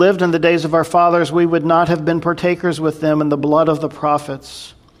 if we had lived in the days of our fathers, we would not have been partakers with them in the blood of the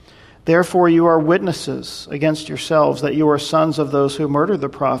prophets. Therefore you are witnesses against yourselves that you are sons of those who murdered the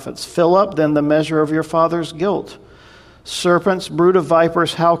prophets. Fill up then the measure of your father's guilt. Serpents, brood of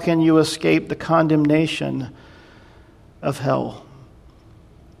vipers, how can you escape the condemnation of hell?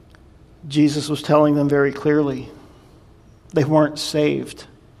 Jesus was telling them very clearly, they weren't saved.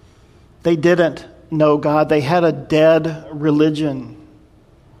 They didn't know God. They had a dead religion.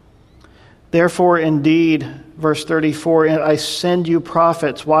 Therefore, indeed, verse 34, I send you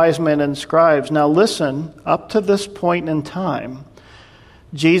prophets, wise men, and scribes. Now listen, up to this point in time,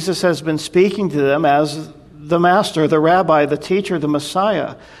 Jesus has been speaking to them as the master, the rabbi, the teacher, the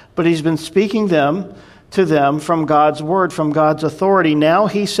Messiah. But he's been speaking to them from God's word, from God's authority. Now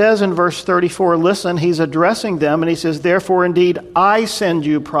he says in verse 34, listen, he's addressing them, and he says, therefore, indeed, I send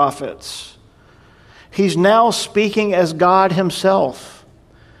you prophets. He's now speaking as God himself.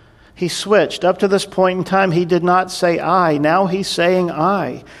 He switched. Up to this point in time, he did not say I. Now he's saying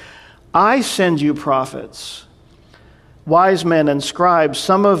I. I send you prophets, wise men and scribes.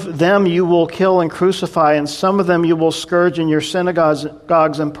 Some of them you will kill and crucify, and some of them you will scourge in your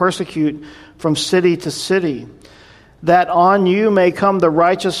synagogues and persecute from city to city, that on you may come the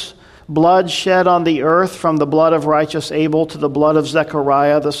righteous blood shed on the earth, from the blood of righteous Abel to the blood of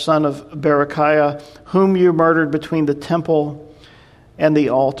Zechariah, the son of Berechiah, whom you murdered between the temple and the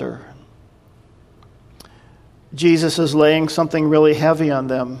altar. Jesus is laying something really heavy on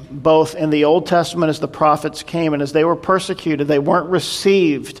them, both in the Old Testament as the prophets came, and as they were persecuted, they weren't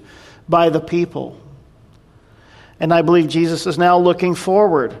received by the people. And I believe Jesus is now looking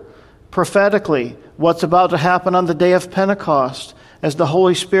forward, prophetically, what's about to happen on the day of Pentecost, as the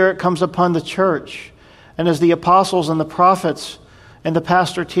Holy Spirit comes upon the church, and as the apostles and the prophets and the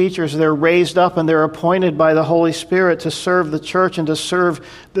pastor teachers, they're raised up and they're appointed by the Holy Spirit to serve the church and to serve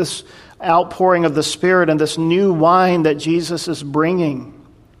this outpouring of the Spirit and this new wine that Jesus is bringing,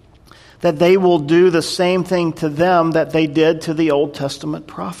 that they will do the same thing to them that they did to the Old Testament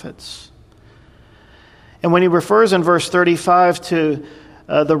prophets. And when he refers in verse 35 to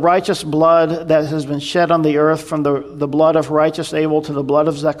the righteous blood that has been shed on the earth, from the blood of righteous Abel to the blood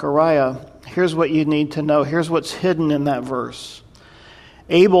of Zechariah, here's what you need to know. Here's what's hidden in that verse.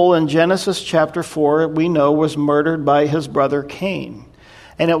 Abel, in Genesis chapter 4, we know, was murdered by his brother Cain.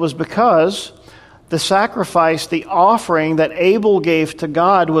 And it was because the sacrifice, the offering that Abel gave to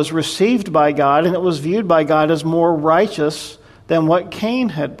God, was received by God, and it was viewed by God as more righteous than what Cain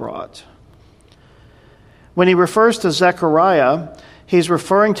had brought. When he refers to Zechariah, he's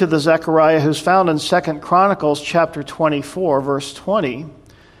referring to the Zechariah who's found in 2 Chronicles chapter 24, verse 20.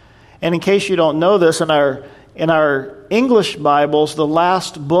 And in case you don't know this, in our English Bibles, the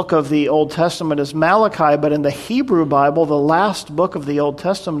last book of the Old Testament is Malachi, but in the Hebrew Bible, the last book of the Old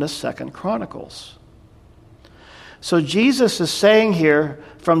Testament is 2 Chronicles. So Jesus is saying here,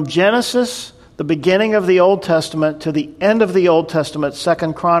 from Genesis, the beginning of the Old Testament, to the end of the Old Testament,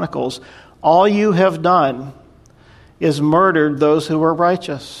 2 Chronicles, all you have done is murdered those who were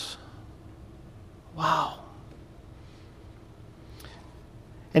righteous. Wow.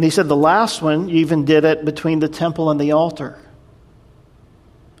 And he said the last one, you even did it between the temple and the altar.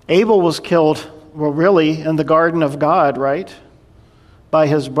 Abel was killed, well, really, in the garden of God, right? By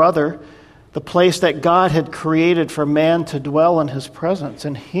his brother, the place that God had created for man to dwell in his presence.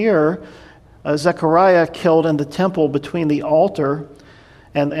 And here, Zechariah killed in the temple between the altar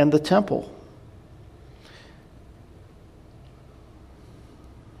and the temple.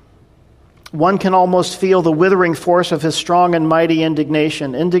 One can almost feel the withering force of his strong and mighty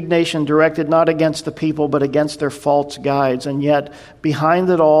indignation directed not against the people, but against their false guides. And yet, behind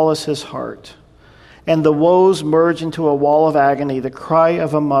it all is his heart. And the woes merge into a wall of agony, the cry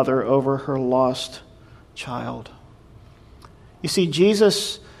of a mother over her lost child. You see,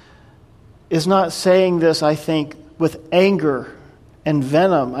 Jesus is not saying this, I think, with anger and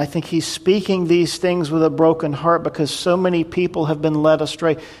venom. I think he's speaking these things with a broken heart because so many people have been led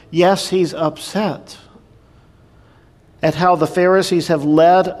astray. Yes, he's upset at how the Pharisees have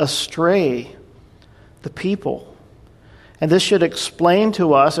led astray the people. And this should explain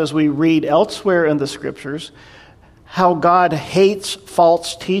to us, as we read elsewhere in the Scriptures, how God hates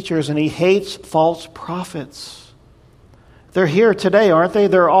false teachers and he hates false prophets. They're here today, aren't they?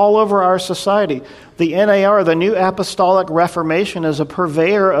 They're all over our society. The NAR, the New Apostolic Reformation, is a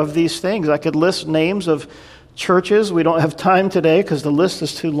purveyor of these things. I could list names of churches. We don't have time today because the list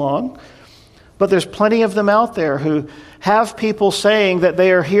is too long. But there's plenty of them out there who have people saying that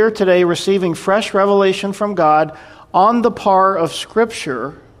they are here today receiving fresh revelation from God on the par of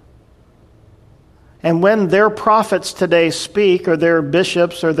Scripture. And when their prophets today speak, or their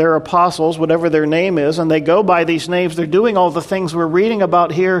bishops, or their apostles, whatever their name is, and they go by these names, they're doing all the things we're reading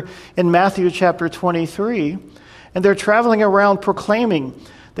about here in Matthew chapter 23. And they're traveling around proclaiming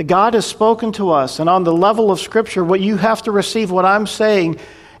that God has spoken to us. And on the level of Scripture, what you have to receive what I'm saying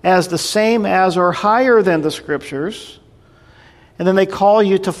as the same as or higher than the Scriptures. And then they call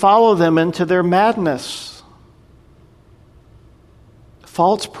you to follow them into their madness.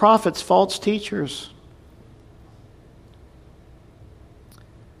 False prophets, false teachers.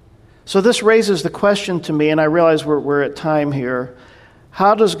 So this raises the question to me, and I realize we're at time here.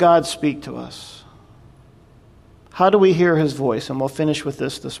 How does God speak to us? How do we hear his voice? And we'll finish with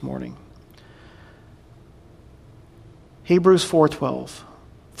this morning. Hebrews 4:12.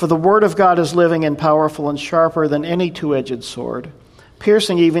 For the word of God is living and powerful and sharper than any two-edged sword,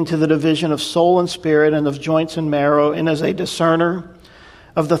 piercing even to the division of soul and spirit and of joints and marrow, and is a discerner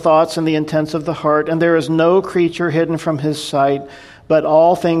of the thoughts and the intents of the heart. And there is no creature hidden from his sight, but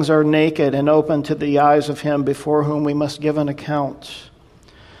all things are naked and open to the eyes of him before whom we must give an account.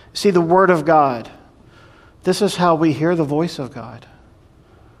 See, the word of God, this is how we hear the voice of God.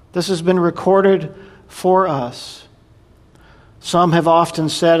 This has been recorded for us. Some have often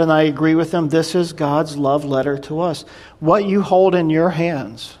said, and I agree with them, this is God's love letter to us. What you hold in your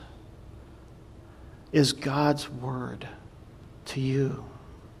hands is God's word to you.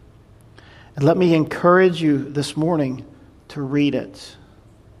 And let me encourage you this morning to read it.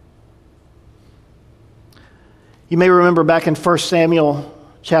 You may remember back in 1 Samuel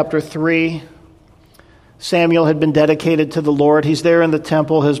chapter 3, Samuel had been dedicated to the Lord. He's there in the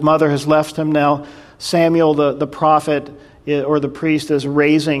temple. His mother has left him now. Samuel, the prophet, or the priest, is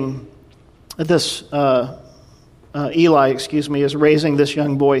raising this, Eli, is raising this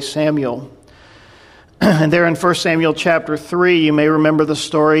young boy, Samuel. And there in 1 Samuel chapter 3, you may remember the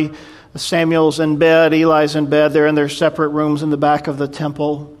story. Samuel's in bed, Eli's in bed. They're in their separate rooms in the back of the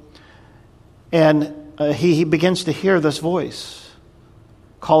temple. And he begins to hear this voice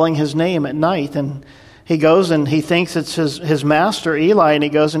calling his name at night. And he goes and he thinks it's his master, Eli, and he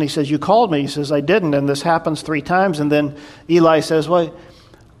goes and he says, "You called me." He says, "I didn't." And this happens 3 times. And then Eli says, "Well,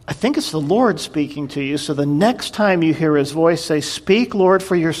 I think it's the Lord speaking to you. So the next time you hear his voice, say, 'Speak, Lord,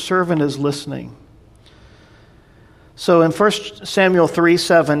 for your servant is listening.'" So in 1 Samuel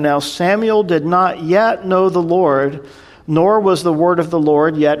 3:7, now Samuel did not yet know the Lord, nor was the word of the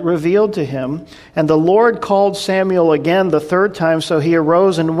Lord yet revealed to him. And the Lord called Samuel again the 3rd time, so he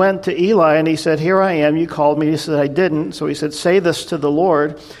arose and went to Eli, and he said, "Here I am, you called me." He said, "I didn't." So he said, "Say this to the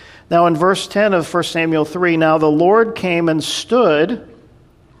Lord." Now in verse 10 of 1 Samuel 3, now the Lord came and stood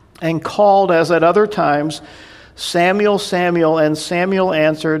and called as at other times, "Samuel, Samuel," and Samuel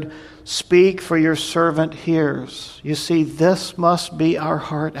answered, "Speak, for your servant hears." You see, this must be our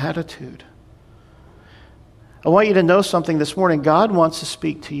heart attitude. I want you to know something this morning. God wants to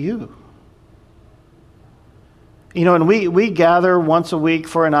speak to you. You know, and we gather once a week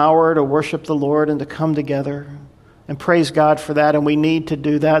for an hour to worship the Lord and to come together and praise God for that, and we need to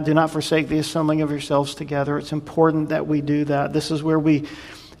do that. Do not forsake the assembling of yourselves together. It's important that we do that. This is where we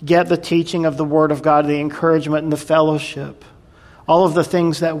get the teaching of the Word of God, the encouragement and the fellowship, all of the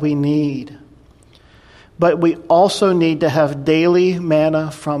things that we need. But we also need to have daily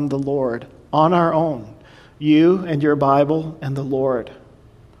manna from the Lord on our own. You and your Bible and the Lord.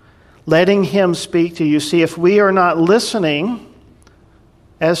 Letting him speak to you. See, if we are not listening,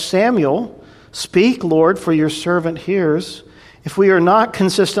 as Samuel, "Speak, Lord, for your servant hears." If we are not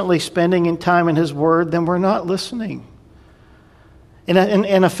consistently spending time in his word, then we're not listening.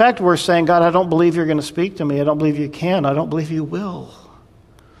 In effect, we're saying, "God, I don't believe you're going to speak to me. I don't believe you can. I don't believe you will."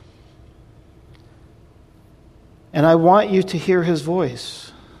 And I want you to hear his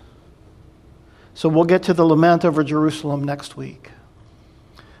voice. So we'll get to the lament over Jerusalem next week.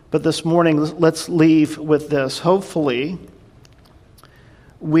 But this morning, let's leave with this. Hopefully,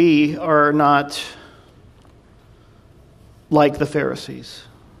 we are not like the Pharisees.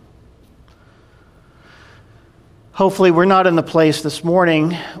 Hopefully, we're not in the place this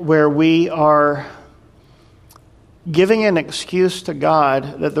morning where we are giving an excuse to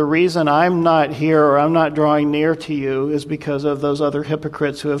God that the reason I'm not here or I'm not drawing near to you is because of those other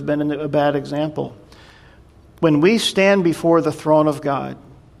hypocrites who have been a bad example. When we stand before the throne of God,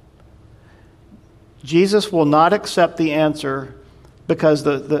 Jesus will not accept the answer because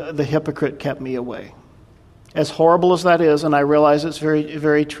the hypocrite kept me away. As horrible as that is, and I realize it's very,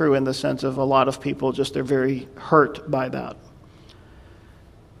 very true in the sense of a lot of people just are very hurt by that.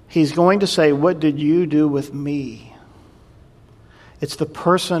 He's going to say, "What did you do with me?" It's the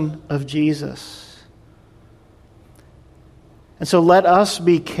person of Jesus. And so let us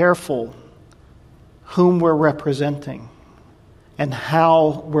be careful whom we're representing and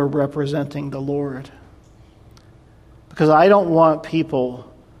how we're representing the Lord. Because I don't want people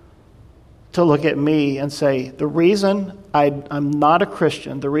to look at me and say, the reason I'm not a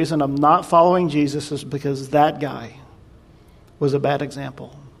Christian, the reason I'm not following Jesus is because that guy was a bad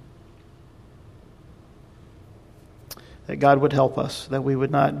example. That God would help us, that we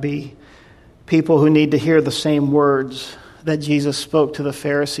would not be people who need to hear the same words that Jesus spoke to the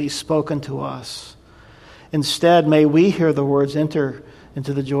Pharisees spoken to us. Instead, may we hear the words, "Enter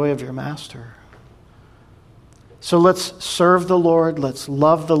into the joy of your master. So let's serve the Lord. Let's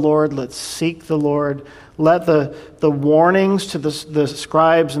love the Lord. Let's seek the Lord. Let the warnings to the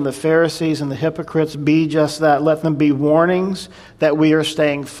scribes and the Pharisees and the hypocrites be just that. Let them be warnings that we are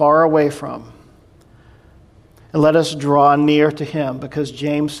staying far away from. And let us draw near to him, because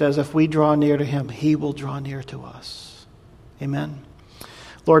James says if we draw near to him, he will draw near to us. Amen.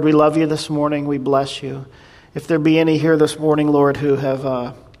 Lord, we love you this morning. We bless you. If there be any here this morning, Lord, who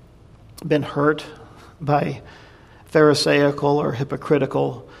have been hurt by Pharisaical or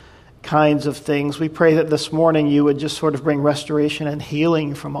hypocritical kinds of things, we pray that this morning you would just sort of bring restoration and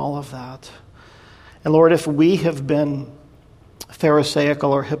healing from all of that. And Lord, if we have been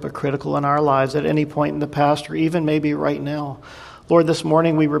Pharisaical or hypocritical in our lives at any point in the past, or even maybe right now, Lord, this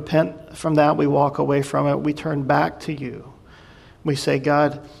morning we repent from that. We walk away from it. We turn back to you. We say,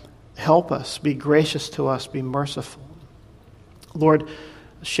 God, help us. Be gracious to us. Be merciful. Lord,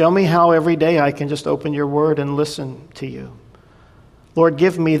 show me how every day I can just open your word and listen to you. Lord,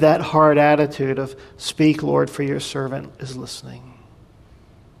 give me that hard attitude of speak, Lord, for your servant is listening.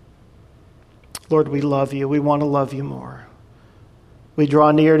 Lord, we love you. We want to love you more. We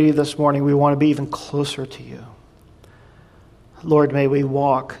draw near to you this morning. We want to be even closer to you. Lord, may we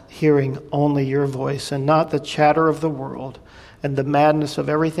walk hearing only your voice and not the chatter of the world and the madness of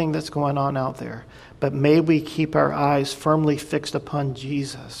everything that's going on out there. But may we keep our eyes firmly fixed upon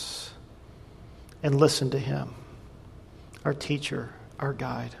Jesus and listen to him, our teacher, our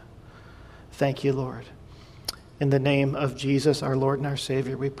guide. Thank you, Lord. In the name of Jesus, our Lord and our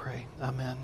Savior, we pray. Amen.